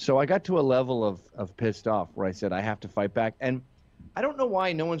 So I got to a level of pissed off where I said, I have to fight back. And I don't know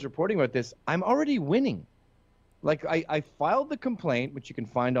why no one's reporting about this. I'm already winning. Like, I filed the complaint, which you can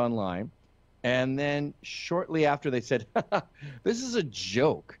find online, and then shortly after they said, this is a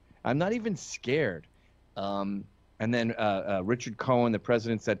joke. I'm not even scared. And then Richard Cohen, the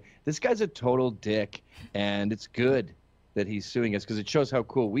president, said, this guy's a total dick, and it's good that he's suing us because it shows how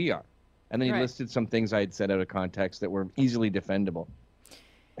cool we are. And then he listed some things I had said out of context that were easily defendable,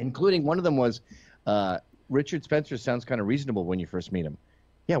 including one of them was, Richard Spencer sounds kind of reasonable when you first meet him.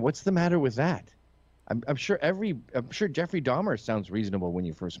 Yeah, what's the matter with that? I'm sure Jeffrey Dahmer sounds reasonable when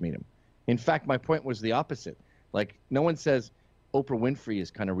you first meet him. In fact, my point was the opposite. Like, no one says Oprah Winfrey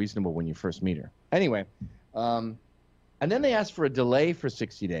is kind of reasonable when you first meet her. Anyway, and then they asked for a delay for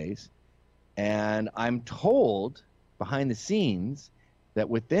 60 days, and I'm told behind the scenes that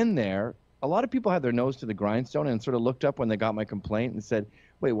within there, a lot of people had their nose to the grindstone and sort of looked up when they got my complaint and said,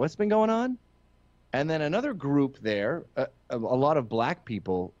 wait, what's been going on? And then another group there, a lot of black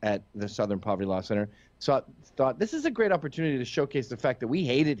people at the Southern Poverty Law Center, thought this is a great opportunity to showcase the fact that we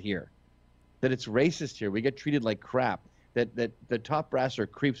hate it here, that it's racist here, we get treated like crap, that the top brass are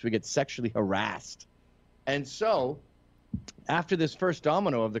creeps, we get sexually harassed. And so after this first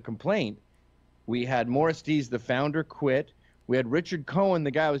domino of the complaint, we had Morris Dees, the founder, quit. We had Richard Cohen,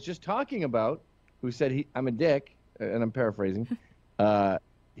 the guy I was just talking about, who said I'm a dick, and I'm paraphrasing.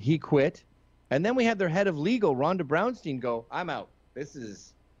 He quit. And then we had their head of legal, Rhonda Brownstein, go, I'm out.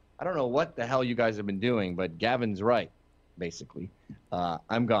 I don't know what the hell you guys have been doing, but Gavin's right, basically.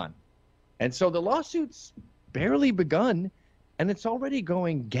 I'm gone. And so the lawsuit's barely begun, and it's already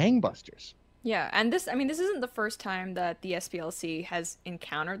going gangbusters. Yeah, and this isn't the first time that the SPLC has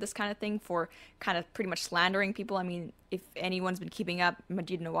encountered this kind of thing for kind of pretty much slandering people. I mean, if anyone's been keeping up,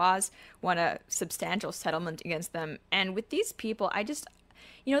 Majid Nawaz won a substantial settlement against them. And with these people,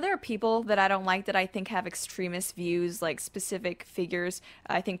 there are people that I don't like that I think have extremist views, like specific figures.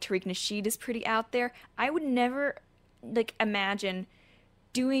 I think Tariq Nasheed is pretty out there. I would never, imagine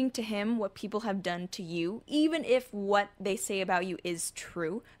doing to him what people have done to you, even if what they say about you is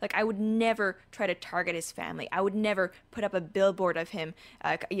true. Like, I would never try to target his family. I would never put up a billboard of him,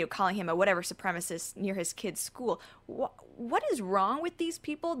 calling him a whatever supremacist near his kid's school. What is wrong with these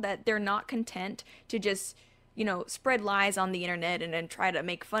people that they're not content to just, spread lies on the internet and try to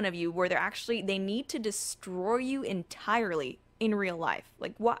make fun of you, where they need to destroy you entirely in real life?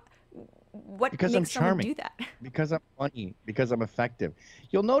 Like, what because makes I'm charming, someone do that? Because I'm funny, because I'm effective.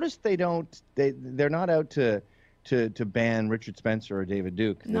 You'll notice they're not out to to ban Richard Spencer or David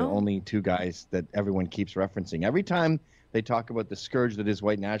Duke, the only two guys that everyone keeps referencing. Every time they talk about the scourge that is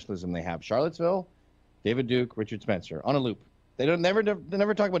white nationalism, they have Charlottesville, David Duke, Richard Spencer on a loop. They never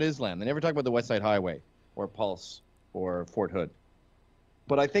talk about Islam. They never talk about the West Side Highway or Pulse or Fort Hood.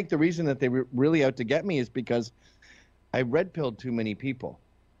 But I think the reason that they were really out to get me is because I red-pilled too many people.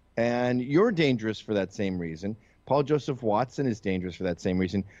 And you're dangerous for that same reason. Paul Joseph Watson is dangerous for that same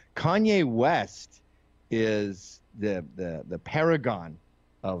reason. Kanye West is the paragon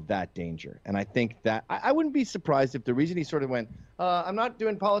of that danger. And I think that I wouldn't be surprised if the reason he sort of went, I'm not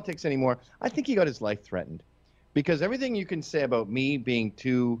doing politics anymore, I think he got his life threatened. Because everything you can say about me being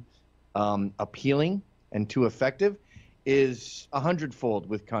too appealing and too effective is 100-fold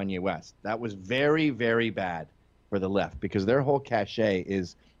with Kanye West. That was very, very bad for the left because their whole cachet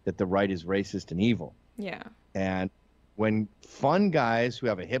is that the right is racist and evil. Yeah. And when fun guys who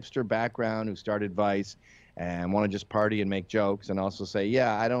have a hipster background, who started Vice and want to just party and make jokes and also say,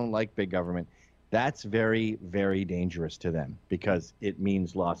 yeah, I don't like big government, that's very, very dangerous to them because it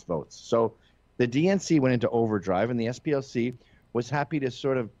means lost votes. So the DNC went into overdrive and the SPLC was happy to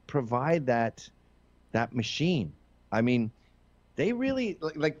sort of provide that machine. I mean, they really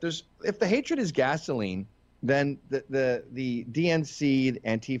like there's if the hatred is gasoline, then the DNC,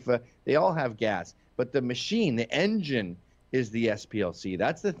 Antifa, they all have gas. But the machine, the engine is the SPLC.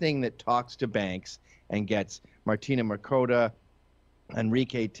 That's the thing that talks to banks and gets Martina Mercoda,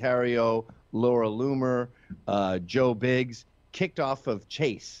 Enrique Tarrio, Laura Loomer, Joe Biggs kicked off of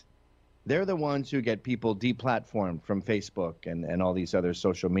Chase. They're the ones who get people deplatformed from Facebook and all these other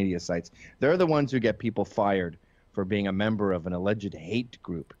social media sites. They're the ones who get people fired for being a member of an alleged hate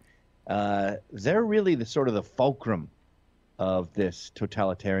group. They're really the sort of the fulcrum of this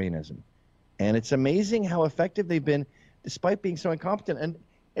totalitarianism. And it's amazing how effective they've been despite being so incompetent. And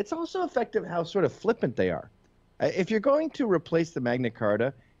it's also effective how sort of flippant they are. If you're going to replace the Magna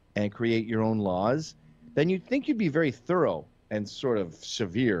Carta and create your own laws, then you'd think you'd be very thorough and sort of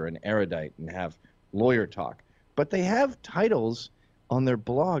severe and erudite and have lawyer talk. But they have titles on their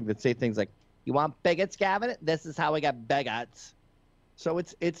blog that say things like, you want bigots, Gavin? This is how we get bigots. So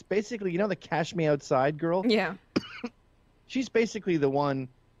it's basically, you know, the Cash Me Outside girl? Yeah. She's basically the one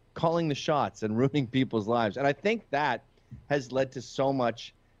calling the shots and ruining people's lives. And I think that has led to so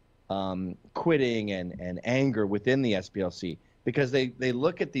much quitting and anger within the SPLC because they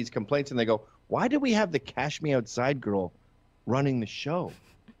look at these complaints and they go, why do we have the Cash Me Outside girl running the show?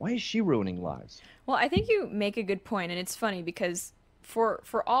 Why is she ruining lives? Well, I think you make a good point, and it's funny because for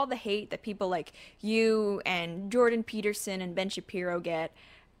all the hate that people like you and Jordan Peterson and Ben Shapiro get,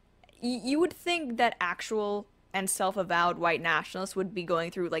 you would think that actual and self-avowed white nationalists would be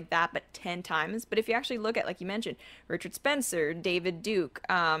going through like that, but 10 times. But if you actually look at, like you mentioned, Richard Spencer, David Duke,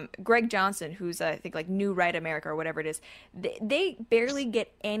 Greg Johnson, who's I think like New Right America or whatever it is, they barely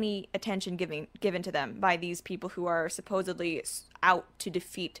get any attention given to them by these people who are supposedly out to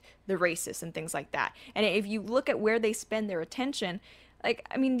defeat the racists and things like that. And if you look at where they spend their attention, like,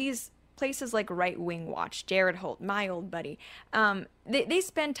 I mean, these places like Right Wing Watch, Jared Holt, my old buddy, they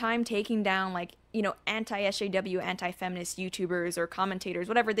spend time taking down, like, you know, anti-SJW, anti-feminist YouTubers or commentators,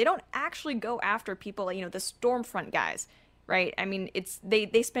 whatever. They don't actually go after people like, you know, the Stormfront guys, right? I mean,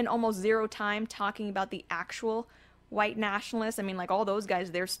 they spend almost zero time talking about the actual white nationalists. I mean, like, all those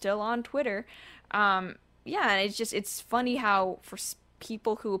guys, they're still on Twitter. Yeah, and it's funny how for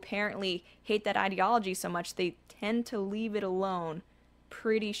people who apparently hate that ideology so much, they tend to leave it alone.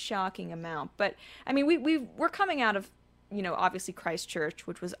 Pretty shocking amount. But I mean, we're coming out of, you know, obviously Christchurch,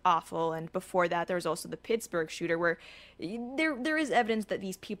 which was awful, and before that there was also the Pittsburgh shooter, where there is evidence that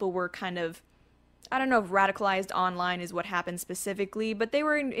these people were kind of, I don't know if radicalized online is what happened specifically, but they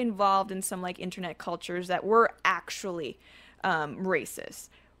were involved in some like internet cultures that were actually racist.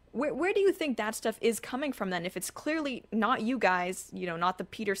 Where do you think that stuff is coming from then? If it's clearly not you guys, you know, not the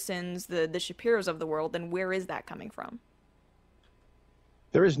Petersons, the Shapiros of the world, then where is that coming from?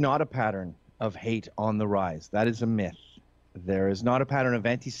 There is not a pattern of hate on the rise. That is a myth. There is not a pattern of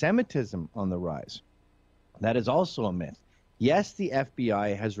anti-Semitism on the rise. That is also a myth. Yes, the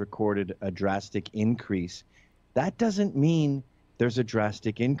FBI has recorded a drastic increase. That doesn't mean there's a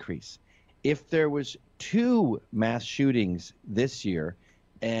drastic increase. If there was 2 mass shootings this year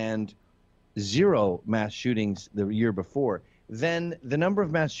and 0 mass shootings the year before, then the number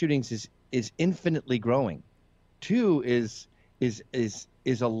of mass shootings is infinitely growing. 2 is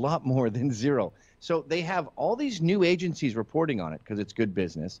a lot more than 0. So they have all these new agencies reporting on it because it's good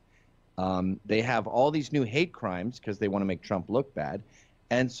business. They have all these new hate crimes because they want to make Trump look bad.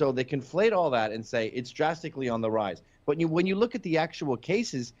 And so they conflate all that and say it's drastically on the rise. But when you look at the actual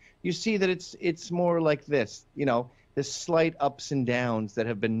cases, you see that it's more like this, this slight ups and downs that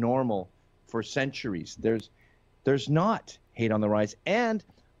have been normal for centuries. There's not hate on the rise. And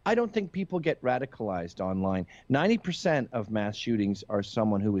I don't think people get radicalized online. 90% of mass shootings are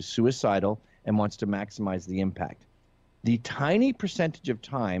someone who is suicidal and wants to maximize the impact. The tiny percentage of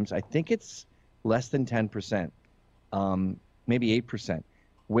times, I think it's less than 10%, maybe 8%,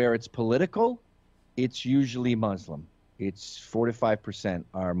 where it's political, it's usually Muslim. It's 4 to 5%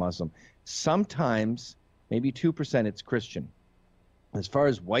 are Muslim. Sometimes, maybe 2%, it's Christian. As far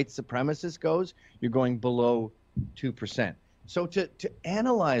as white supremacist goes, you're going below 2%. So to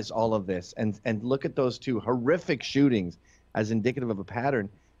analyze all of this and look at those two horrific shootings as indicative of a pattern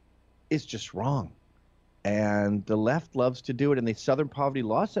is just wrong. And the left loves to do it, and the Southern Poverty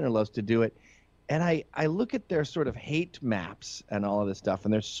Law Center loves to do it. And I look at their sort of hate maps and all of this stuff,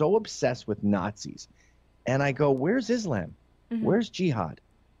 and they're so obsessed with Nazis. And I go, where's Islam? Mm-hmm. Where's jihad?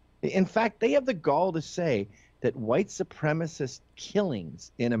 In fact, they have the gall to say that white supremacist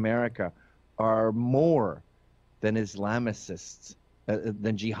killings in America are more than Islamicists,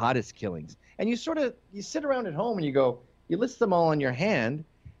 than jihadist killings. And you sit around at home and you go, you list them all on your hand.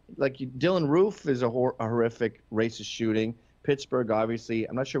 Like Dylan Roof is a horrific racist shooting. Pittsburgh, obviously.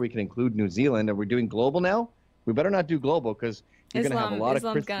 I'm not sure we can include New Zealand. Are we doing global now? We better not do global because you're going to have a lot of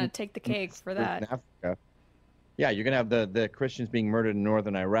Christians. Islam's going to take the cake for that. In Africa. Yeah, you're going to have the Christians being murdered in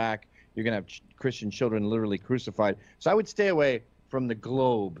northern Iraq. You're going to have Christian children literally crucified. So I would stay away from the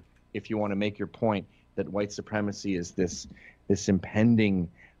globe if you want to make your point that white supremacy is this impending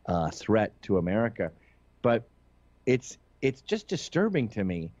threat to America. But it's just disturbing to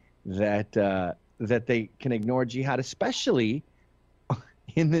me that they can ignore jihad, especially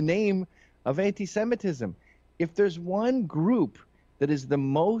in the name of anti-Semitism. If there's one group that is the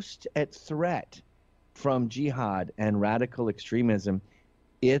most at threat from jihad and radical extremism,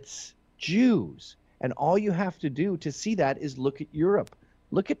 it's Jews. And all you have to do to see that is look at Europe.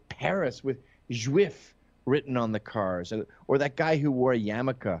 Look at Paris with Juif written on the cars, or that guy who wore a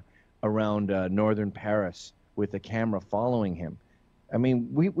yarmulke around northern Paris with a camera following him. I mean,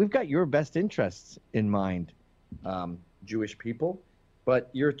 we've got your best interests in mind, Jewish people, but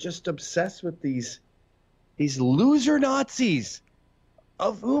you're just obsessed with these loser Nazis,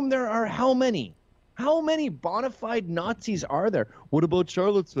 of whom there are how many? How many bona fide Nazis are there? What about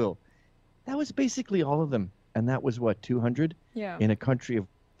Charlottesville? That was basically all of them. And that was, what, 200? Yeah. In a country of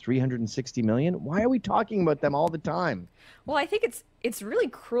 360 million? Why are we talking about them all the time? Well, I think it's really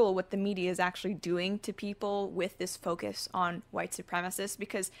cruel what the media is actually doing to people with this focus on white supremacists,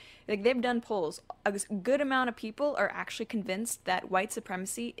 because like they've done polls. A good amount of people are actually convinced that white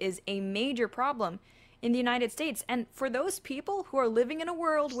supremacy is a major problem in the United States. And for those people who are living in a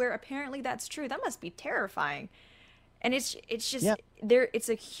world where apparently that's true, that must be terrifying. And it's just it's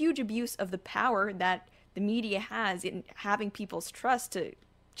a huge abuse of the power that the media has in having people's trust to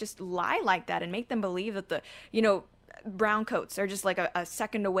just lie like that and make them believe that the brown coats are just like a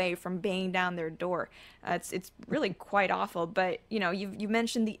second away from banging down their door. It's really quite awful. But you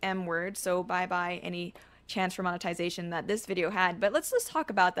mentioned the M word, so bye any chance for monetization that this video had. But let's talk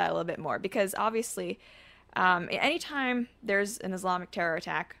about that a little bit more, because obviously anytime there's an Islamic terror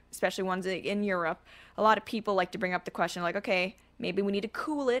attack, especially ones in Europe, a lot of people like to bring up the question like, okay, maybe we need to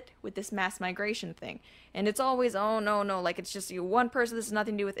cool it with this mass migration thing. And it's always, oh, no, like it's just one person, this has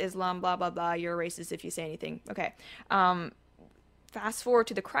nothing to do with Islam, blah, blah, blah, you're a racist if you say anything. Okay. Fast forward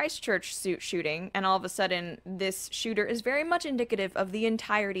to the Christchurch shooting, and all of a sudden this shooter is very much indicative of the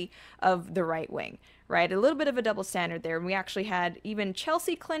entirety of the right wing, right? A little bit of a double standard there. And we actually had even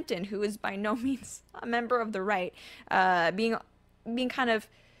Chelsea Clinton, who is by no means a member of the right, being kind of,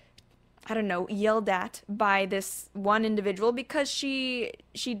 I don't know, yelled at by this one individual because she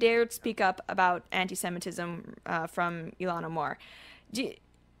dared speak up about anti-Semitism from Ilhan Omar.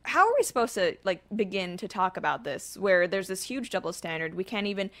 How are we supposed to begin to talk about this, where there's this huge double standard? We can't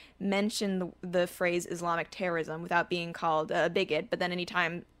even mention the phrase Islamic terrorism without being called a bigot, but then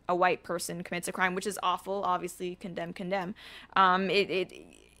anytime a white person commits a crime, which is awful, obviously condemn,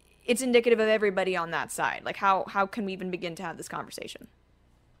 it's indicative of everybody on that side. Like how can we even begin to have this conversation?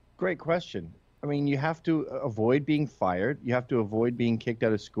 Great question. I mean, you have to avoid being fired. You have to avoid being kicked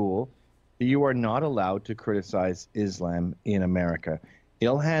out of school. You are not allowed to criticize Islam in America.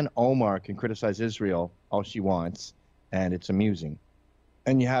 Ilhan Omar can criticize Israel all she wants, and it's amusing.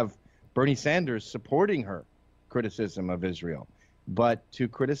 And you have Bernie Sanders supporting her criticism of Israel. But to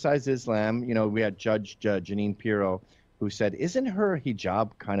criticize Islam, we had Judge Janine Pirro, who said, isn't her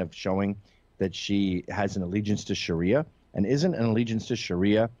hijab kind of showing that she has an allegiance to Sharia? And isn't an allegiance to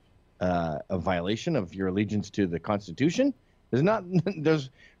Sharia a violation of your allegiance to the Constitution. There's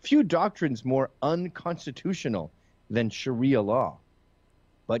few doctrines more unconstitutional than Sharia law,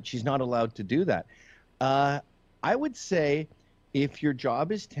 but she's not allowed to do that. I would say if your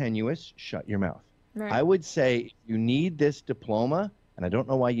job is tenuous, shut your mouth. Right. I would say if you need this diploma, and I don't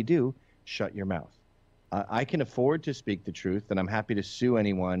know why you do, shut your mouth. I can afford to speak the truth, and I'm happy to sue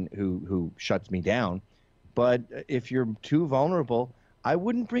anyone who shuts me down. But if you're too vulnerable, I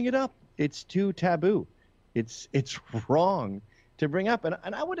wouldn't bring it up. It's too taboo. It's wrong to bring up.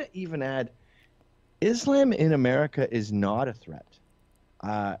 And I would even add, Islam in America is not a threat.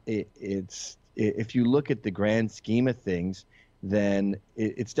 If you look at the grand scheme of things, then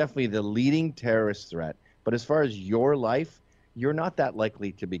it's definitely the leading terrorist threat. But as far as your life, you're not that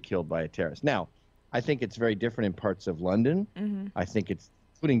likely to be killed by a terrorist. Now, I think it's very different in parts of London. Mm-hmm. I think it's,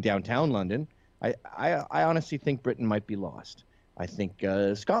 including downtown London, I honestly think Britain might be lost. I think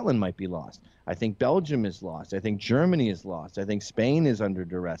Scotland might be lost. I think Belgium is lost. I think Germany is lost. I think Spain is under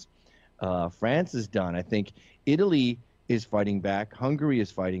duress. France is done. I think Italy is fighting back. Hungary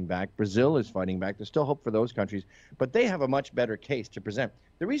is fighting back. Brazil is fighting back. There's still hope for those countries, but they have a much better case to present.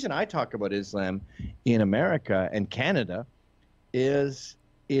 The reason I talk about Islam in America and Canada is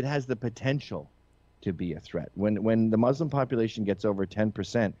it has the potential to be a threat. When the Muslim population gets over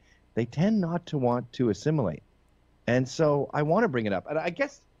 10%, they tend not to want to assimilate. And so I want to bring it up. And I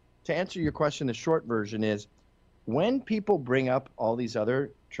guess to answer your question, the short version is when people bring up all these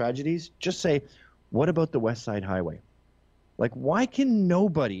other tragedies, just say, what about the West Side Highway? Like, why can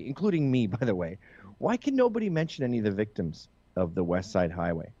nobody, including me, by the way, why can nobody mention any of the victims of the West Side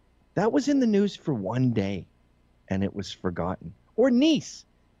Highway? That was in the news for one day, and it was forgotten. Or Nice.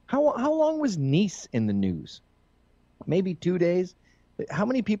 How long was Nice in the news? Maybe 2 days? How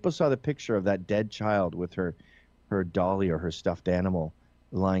many people saw the picture of that dead child with her dolly or her stuffed animal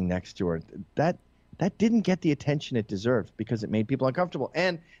lying next to her? That didn't get the attention it deserved because it made people uncomfortable.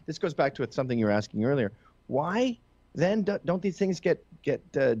 And this goes back to something you were asking earlier. Why then don't these things get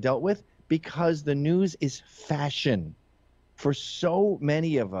dealt with? Because the news is fashion. For so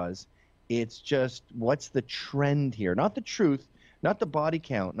many of us, it's just what's the trend here? Not the truth, not the body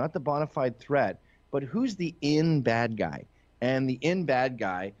count, not the bona fide threat, but who's the in bad guy? And the in bad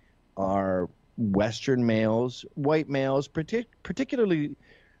guy are Western males, white males, particularly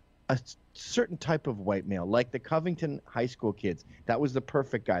a certain type of white male, like the Covington high school kids. That was the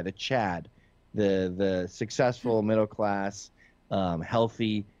perfect guy, the Chad, the successful, middle class,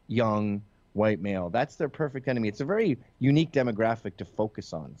 healthy, young white male. That's their perfect enemy. It's a very unique demographic to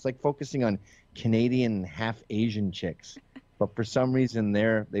focus on. It's like focusing on Canadian half Asian chicks. But for some reason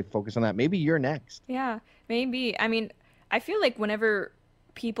they focus on that. Maybe you're next. Yeah, maybe. I mean, I feel like whenever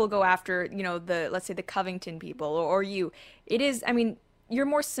people go after, let's say the Covington people or you, it is, I mean, you're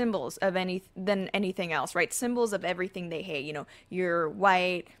more symbols of than anything else, right? Symbols of everything they hate. You're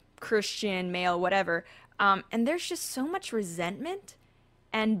white, Christian, male, whatever. And there's just so much resentment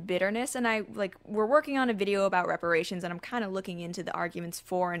and bitterness. And we're working on a video about reparations, and I'm kind of looking into the arguments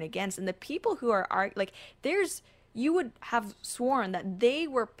for and against. And the people who are you would have sworn that they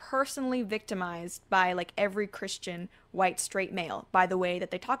were personally victimized by every Christian white straight male by the way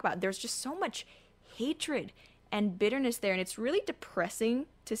that they talk about it. There's just so much hatred and bitterness there, and it's really depressing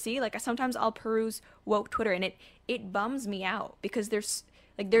to see. Sometimes I'll peruse woke Twitter, and it bums me out because there's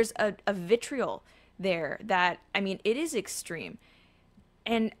a vitriol there that, I mean, it is extreme,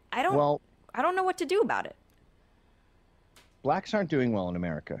 and I don't know what to do about it. Blacks aren't doing well in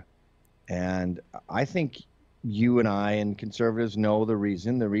America, and I think you and I and conservatives know the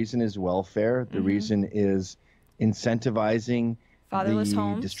reason. The reason is welfare. The reason is incentivizing fatherless the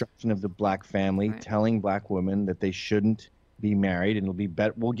homes, destruction of the black family, right. Telling black women that they shouldn't be married, and it'll be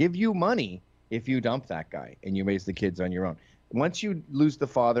better. We'll give you money if you dump that guy and you raise the kids on your own. Once you lose the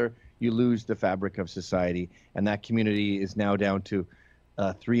father, you lose the fabric of society, and that community is now down to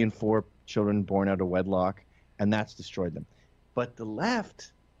 3 and 4 children born out of wedlock, and that's destroyed them. But the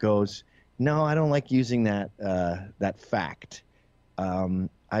left goes, no, I don't like using that fact.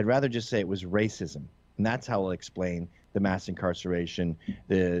 I'd rather just say it was racism, and that's how I'll explain the mass incarceration,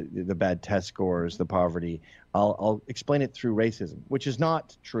 the bad test scores, the poverty. I'll explain it through racism, which is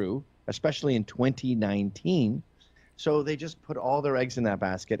not true, especially in 2019. So they just put all their eggs in that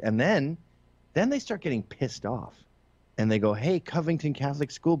basket, and then they start getting pissed off, and they go, "Hey, Covington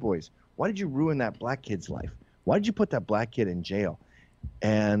Catholic schoolboys, why did you ruin that black kid's life? Why did you put that black kid in jail?"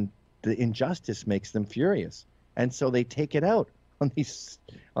 And the injustice makes them furious, and so they take it out on these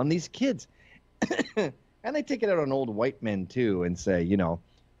kids, and they take it out on old white men too, and say,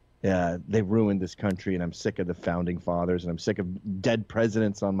 They ruined this country, and I'm sick of the founding fathers, and I'm sick of dead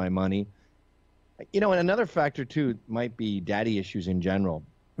presidents on my money. And another factor too might be daddy issues in general,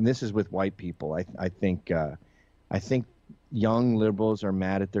 and this is with white people. I think young liberals are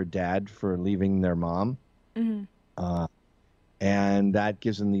mad at their dad for leaving their mom, and that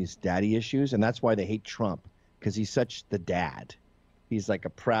gives them these daddy issues, and that's why they hate Trump, because he's such the dad. He's like a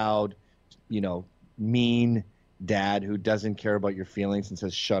proud, mean dad who doesn't care about your feelings and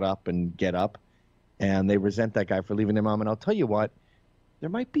says shut up and get up, and they resent that guy for leaving their mom. And I'll tell you what, there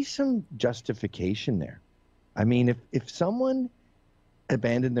might be some justification there. I mean, if someone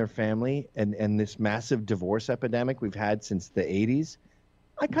abandoned their family and this massive divorce epidemic we've had since the 80s,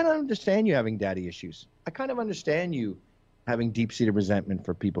 I kind of understand you having daddy issues. I kind of understand you having deep-seated resentment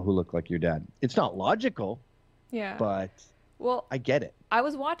for people who look like your dad. It's not logical, Yeah. but I get it. I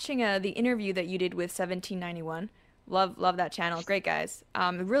was watching the interview that you did with 1791. Love that channel. Great guys.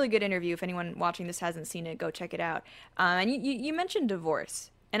 Really good interview. If anyone watching this hasn't seen it, go check it out. And you mentioned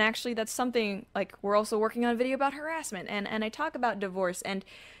divorce. And actually, that's something, like, we're also working on a video about harassment. And I talk about divorce. And,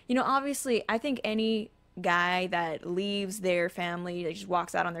 obviously, I think any guy that leaves their family, that just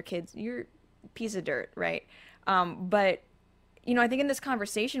walks out on their kids, you're a piece of dirt, right? But I think in this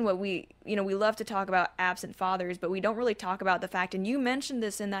conversation, what we love to talk about absent fathers, but we don't really talk about the fact, and you mentioned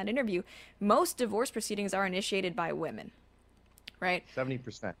this in that interview, most divorce proceedings are initiated by women, right?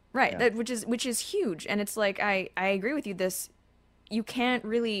 70%. Right, Yeah. which is huge. And it's like, I agree with you, you can't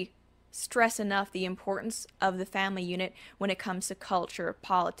really stress enough the importance of the family unit when it comes to culture,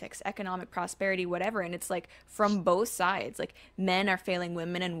 politics, economic prosperity, whatever. And it's like from both sides, like men are failing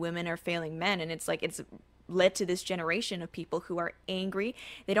women and women are failing men. And it's like, it's led to this generation of people who are angry.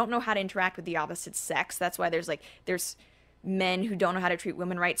 They don't know how to interact with the opposite sex. That's why there's men who don't know how to treat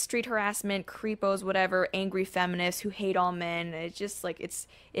women right, street harassment, creepos, whatever, angry feminists who hate all men. It's just like it's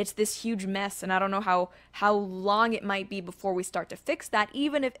this huge mess, and I don't know how long it might be before we start to fix that.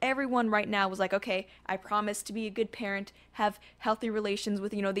 Even if everyone right now was like, okay, I promise to be a good parent, have healthy relations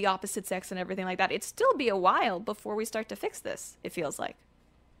with the opposite sex and everything like that, it'd still be a while before we start to fix this, it feels like.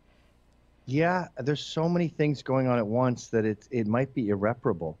 Yeah, there's so many things going on at once that it might be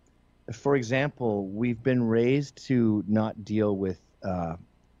irreparable. For example, we've been raised to not deal with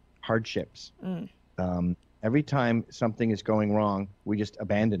hardships. Every time something is going wrong, we just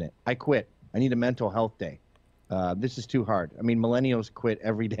abandon it. I quit. I need a mental health day. This is too hard. I mean, millennials quit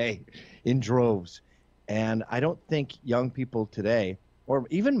every day in droves. And I don't think young people today, or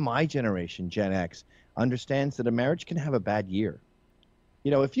even my generation, Gen X, understands that a marriage can have a bad year.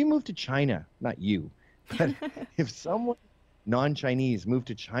 If you move to China, not you, but if someone non-Chinese moved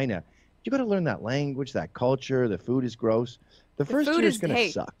to China, you got to learn that language, that culture. The food is gross. The first year is going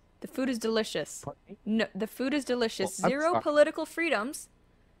to suck. The food is delicious. No, the food is delicious. Well, Zero political freedoms,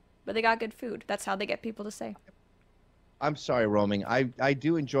 but they got good food. That's how they get people to say. I'm sorry, Roaming. I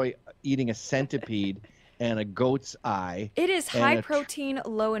do enjoy eating a centipede and a goat's eye. It is high protein,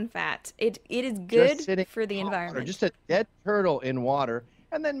 low in fat. It is good for the environment. Just a dead turtle in water,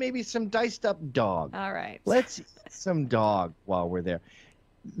 and then maybe some diced up dog. All right. Let's eat some dog while we're there.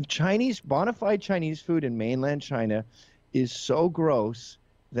 Bona fide Chinese food in mainland China is so gross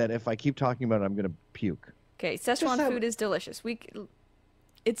that if I keep talking about it, I'm going to puke. Okay, Szechuan food is delicious.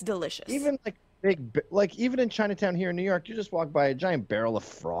 It's delicious. Even even in Chinatown here in New York, you just walk by a giant barrel of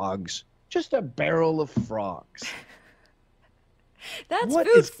frogs. Just a barrel of frogs. That's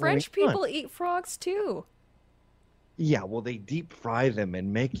food. French people eat frogs too. Yeah, well, they deep fry them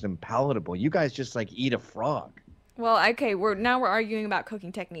and make them palatable. You guys just eat a frog. Well, okay, we're arguing about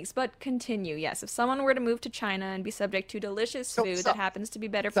cooking techniques, but continue. Yes, if someone were to move to China and be subject to delicious food that happens to be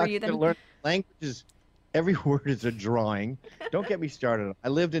better for you than learn languages. Every word is a drawing. Don't get me started. I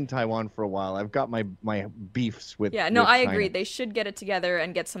lived in Taiwan for a while. I've got my beefs with. Yeah, no, with I China. agree. They should get it together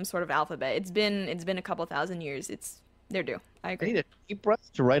and get some sort of alphabet. It's been a couple thousand years. They're due. I agree. I need a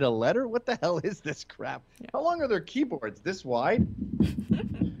keypress to write a letter. What the hell is this crap? Yeah. How long are their keyboards? This wide?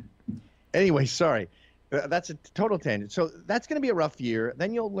 Anyway, sorry. That's a total tangent. So that's going to be a rough year.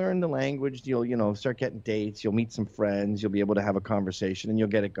 Then you'll learn the language. You'll start getting dates. You'll meet some friends. You'll be able to have a conversation, and you'll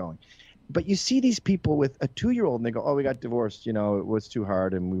get it going. But you see these people with a 2-year-old, and they go, "Oh, we got divorced. It was too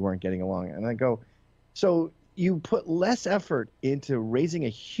hard, and we weren't getting along." And I go, "So you put less effort into raising a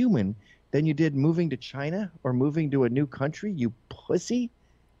human than you did moving to China or moving to a new country, you pussy?"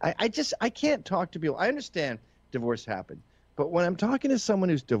 I can't talk to people. I understand divorce happened. But when I'm talking to someone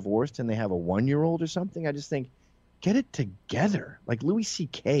who's divorced and they have a 1-year-old or something, I just think, get it together. Like Louis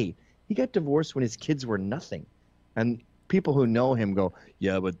C.K., he got divorced when his kids were nothing. And people who know him go,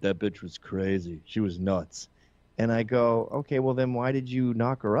 "Yeah, but that bitch was crazy. She was nuts." And I go, okay, well then why did you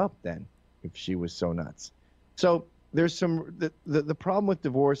knock her up then if she was so nuts? So there's the problem with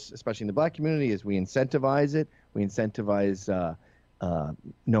divorce, especially in the black community, is we incentivize it. We incentivize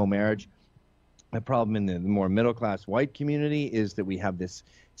no marriage. The problem in the more middle-class white community is that we have this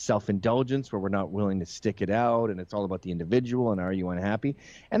self-indulgence where we're not willing to stick it out, and it's all about the individual and are you unhappy?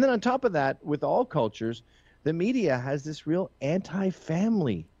 And then on top of that, with all cultures, the media has this real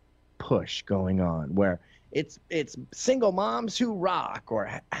anti-family push going on where it's single moms who rock,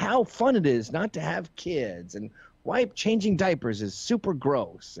 or how fun it is not to have kids, and why changing diapers is super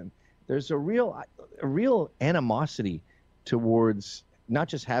gross. And there's a real animosity towards not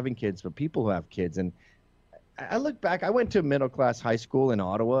just having kids, but people who have kids. And I look back, I went to middle-class high school in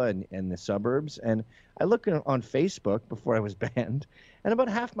Ottawa and the suburbs, and I look on Facebook before I was banned, and about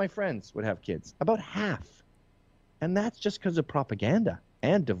half my friends would have kids. About half. And that's just because of propaganda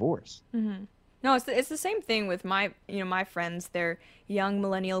and divorce. Mm-hmm. No, it's the same thing with my friends. They're young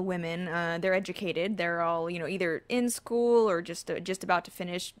millennial women. They're educated. They're all either in school or just about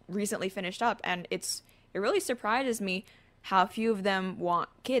to recently finished up, and it really surprises me how few of them want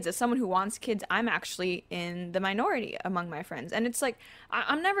kids. As someone who wants kids, I'm actually in the minority among my friends, and it's like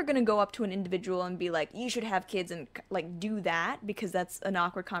I'm never gonna go up to an individual and be like, you should have kids, and like do that, because that's an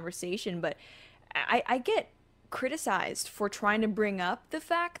awkward conversation. But I get criticized for trying to bring up the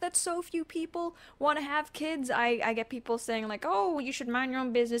fact that so few people want to have kids. I get people saying like, oh, you should mind your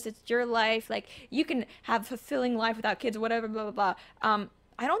own business, it's your life, like you can have a fulfilling life without kids, whatever, blah blah blah.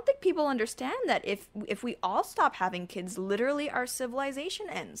 I don't think people understand that if we all stop having kids, literally our civilization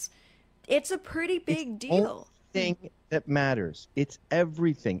ends. It's a pretty big deal. Thing that matters. It's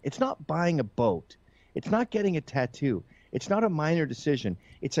everything. It's not buying a boat. It's not getting a tattoo. It's not a minor decision.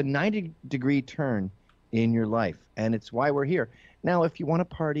 It's a 90-degree turn in your life, and it's why we're here. Now, if you want to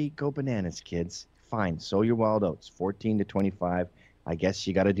party, go bananas, kids. Fine, sow your wild oats. 14 to 25, I guess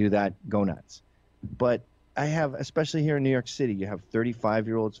you got to do that. Go nuts. But I have, especially here in New York City, you have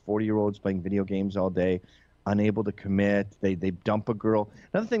 35-year-olds, 40-year-olds playing video games all day, unable to commit. They dump a girl.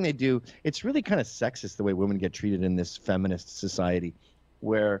 Another thing they do, it's really kind of sexist the way women get treated in this feminist society,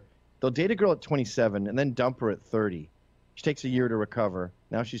 where they'll date a girl at 27 and then dump her at 30. She takes a year to recover.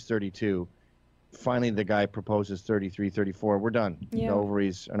 Now she's 32. Finally, the guy proposes 33, 34. We're done. Yeah. The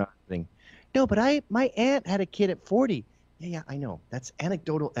ovaries are not happening. No, but my aunt had a kid at 40. Yeah, I know. That's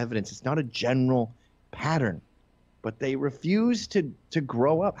anecdotal evidence. It's not a general pattern. But they refuse to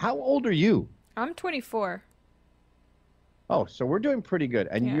grow up. How old are you? I'm 24. Oh, so we're doing pretty good.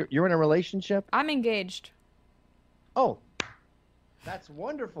 And Yeah. you're in a relationship? I'm engaged. Oh, that's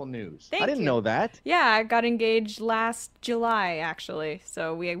wonderful news. Thank I didn't you. know that. Yeah, I got engaged last July, actually.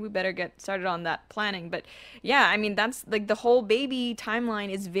 So we better get started on that planning. But yeah, I mean, that's like the whole baby timeline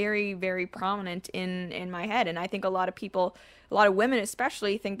is very, very prominent in my head. And I think a lot of people, a lot of women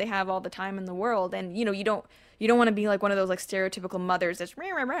especially, think they have all the time in the world. And you don't want to be like one of those like stereotypical mothers that's rah,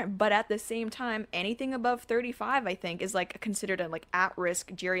 rah, rah. But at the same time, anything above 35, I think, is like considered a like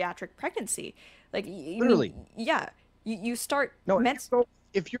at-risk geriatric pregnancy. Like Literally. Yeah. You start So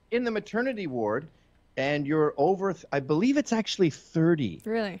if you're in the maternity ward and you're over, I believe it's actually 30.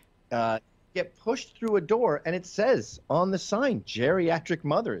 Really? Get pushed through a door, and it says on the sign, geriatric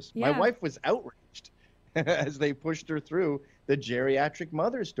mothers. Yeah. My wife was outraged as they pushed her through the geriatric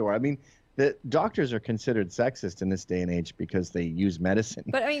mother's door. I mean, the doctors are considered sexist in this day and age because they use medicine.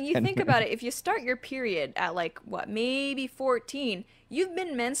 But I mean, you think about it, if you start your period at like, what, maybe 14, you've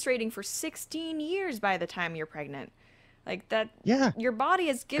been menstruating for 16 years by the time you're pregnant. Like that, Yeah. your body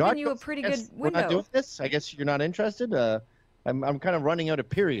has given God you a knows, pretty I good guess we're not doing window. this. I guess you're not interested. I'm kind of running out of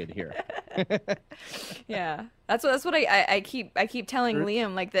period here. Yeah, that's what I keep telling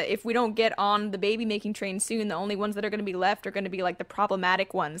Liam, like that if we don't get on the baby making train soon, the only ones that are going to be left are going to be like the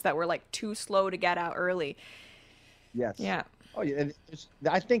problematic ones that were like too slow to get out early. Yes. Yeah. Oh, yeah. And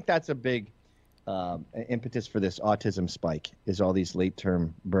I think that's a big impetus for this autism spike is all these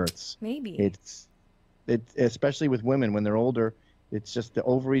late-term births. Maybe. It's especially with women when they're older. It's just the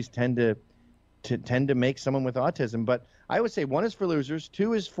ovaries tend to make someone with autism. But I would say 1 is for losers,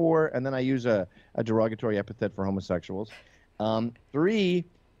 2 is for, and then I use a derogatory epithet for homosexuals. 3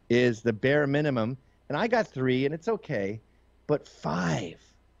 is the bare minimum, and I got 3, and it's okay. But 5,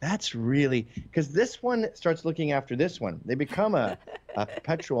 that's really, because this one starts looking after this one. They become a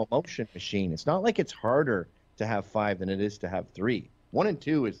perpetual motion machine. It's not like it's harder to have 5 than it is to have 3. 1 and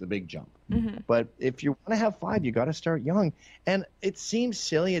 2 is the big jump. Mm-hmm. But if you want to have 5, you got to start young. And it seems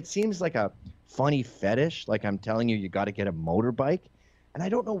silly. It seems like a funny fetish. Like I'm telling you, you got to get a motorbike. And I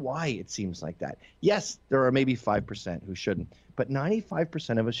don't know why it seems like that. Yes, there are maybe 5% who shouldn't, but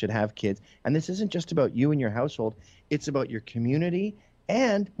 95% of us should have kids. And this isn't just about you and your household. It's about your community.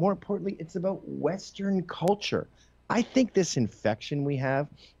 And more importantly, it's about Western culture. I think this infection we have,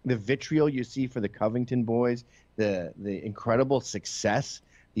 the vitriol you see for the Covington boys, the incredible success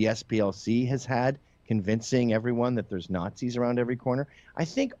the SPLC has had convincing everyone that there's Nazis around every corner. I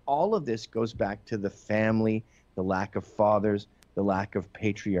think all of this goes back to the family, the lack of fathers, the lack of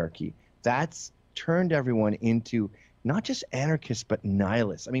patriarchy. That's turned everyone into not just anarchists, but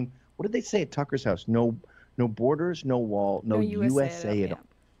nihilists. I mean, what did they say at Tucker's house? No borders, no wall, no USA at all.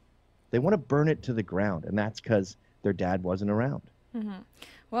 They want to burn it to the ground, and that's because their dad wasn't around.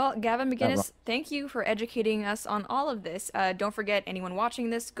 Well, Gavin McInnes, thank you for educating us on all of this. Don't forget, anyone watching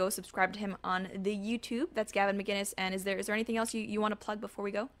this, go subscribe to him on the YouTube. That's Gavin McInnes. And is there anything else you want to plug before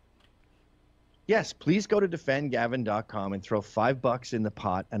we go? Yes, please go to defendgavin.com and throw $5 in the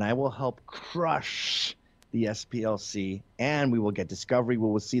pot, and I will help crush the SPLC, and we will get discovery. We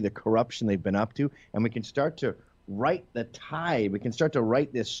will see the corruption they've been up to, and we can start to right the tide. We can start to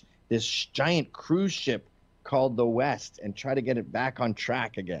right this giant cruise ship called the West and try to get it back on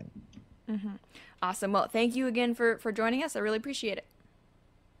track again. Awesome. Well, thank you again for joining us. I really appreciate it.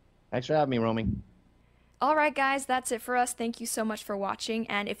 Thanks for having me, Romy. All right, guys, that's it for us. Thank you so much for watching.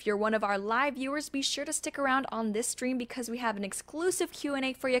 And if you're one of our live viewers, be sure to stick around on this stream because we have an exclusive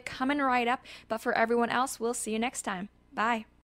Q&A for you coming right up. But for everyone else, we'll see you next time. Bye.